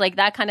true. It's like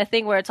that kind of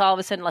thing where it's all of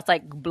a sudden it's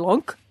like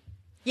blunk.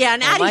 Yeah,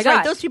 and Oh my Addie's right.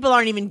 God. Those people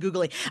aren't even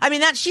Googling. I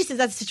mean, she says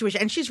that's the situation,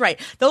 and she's right.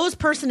 Those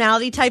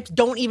personality types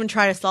don't even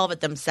try to solve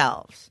it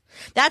themselves.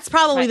 That's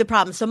probably Right. the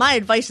problem. So my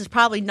advice is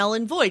probably null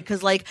and void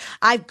because,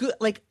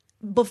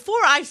 before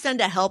I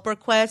send a help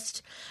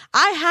request,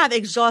 I have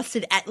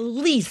exhausted at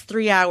least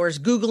 3 hours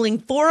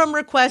Googling forum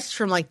requests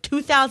from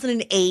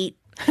 2008.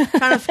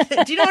 Trying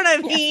to, do you know what I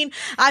mean?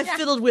 I've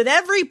fiddled with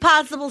every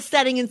possible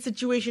setting and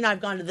situation.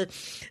 I've gone to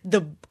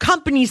the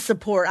company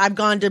support. I've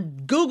gone to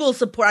Google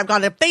support. I've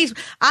gone to Facebook.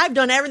 I've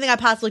done everything I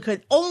possibly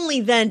could. Only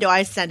then do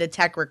I send a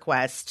tech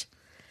request.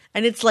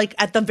 And it's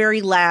at the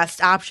very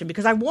last option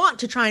because I want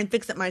to try and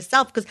fix it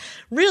myself. Because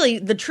really,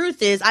 the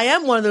truth is, I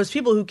am one of those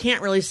people who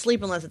can't really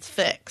sleep unless it's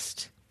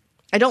fixed.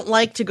 I don't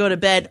like to go to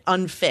bed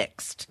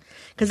unfixed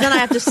because then I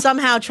have to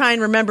somehow try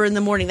and remember in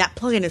the morning that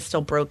plugin is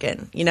still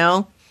broken,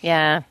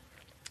 Yeah.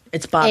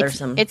 It's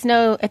bothersome. It's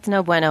no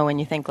bueno when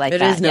you think like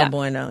that. It is no Yeah.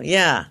 bueno.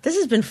 Yeah. This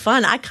has been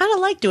fun. I kind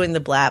of like doing the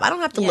blab. I don't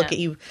have to look at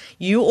you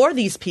or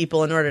these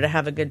people in order to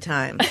have a good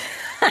time.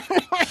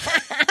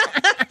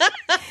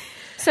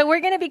 So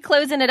we're going to be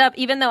closing it up,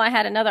 even though I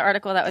had another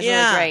article that was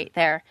really great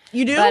there.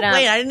 You do? But,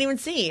 Wait, I didn't even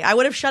see. I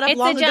would have shut up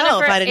long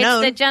ago if I'd have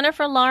known. It's the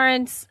Jennifer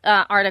Lawrence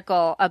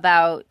article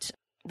about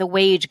the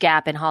wage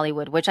gap in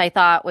Hollywood, which I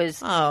thought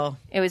was it was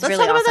Let's really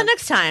talk about awesome. that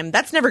next time.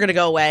 That's never going to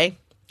go away.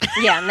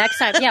 Yeah, next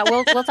time. Yeah,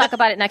 we'll talk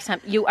about it next time.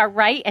 You are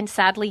right, and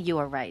sadly, you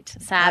are right.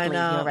 Sadly, I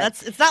know. you are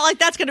right. It's not like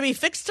that's going to be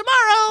fixed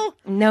tomorrow.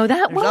 No,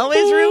 that won't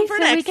always be, room for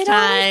so next we can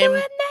time. always do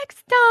it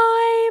next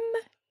time.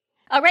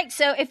 All right,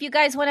 so if you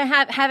guys want to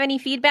have any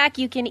feedback,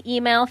 you can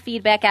email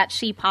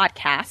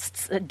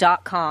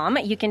feedback@shepodcasts.com.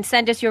 You can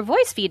send us your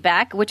voice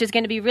feedback, which is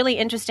going to be really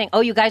interesting. Oh,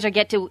 you guys are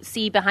get to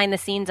see behind the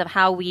scenes of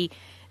how we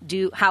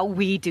do.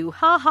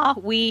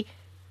 We,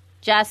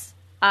 Jess,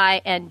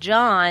 I, and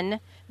John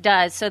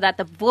does so that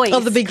the voice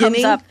the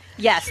beginning? comes up.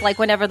 Yes, like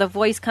whenever the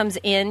voice comes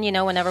in,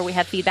 whenever we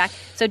have feedback.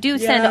 So do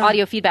send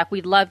audio feedback.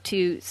 We'd love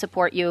to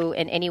support you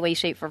in any way,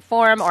 shape, or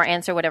form, or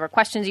answer whatever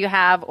questions you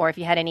have, or if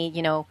you had any,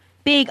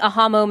 big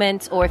aha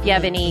moments, or if you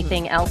have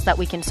anything else that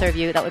we can serve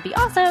you, that would be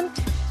awesome.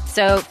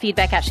 So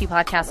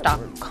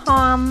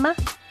feedback@shepodcast.com.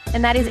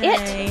 And that is it.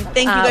 Thank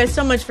you guys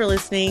so much for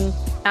listening.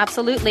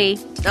 Absolutely.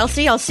 I'll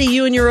see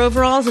you in your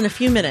overalls in a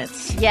few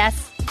minutes.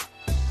 Yes.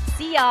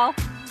 See y'all.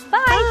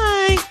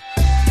 Bye.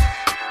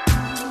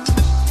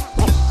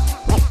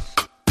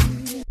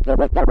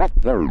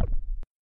 Bye.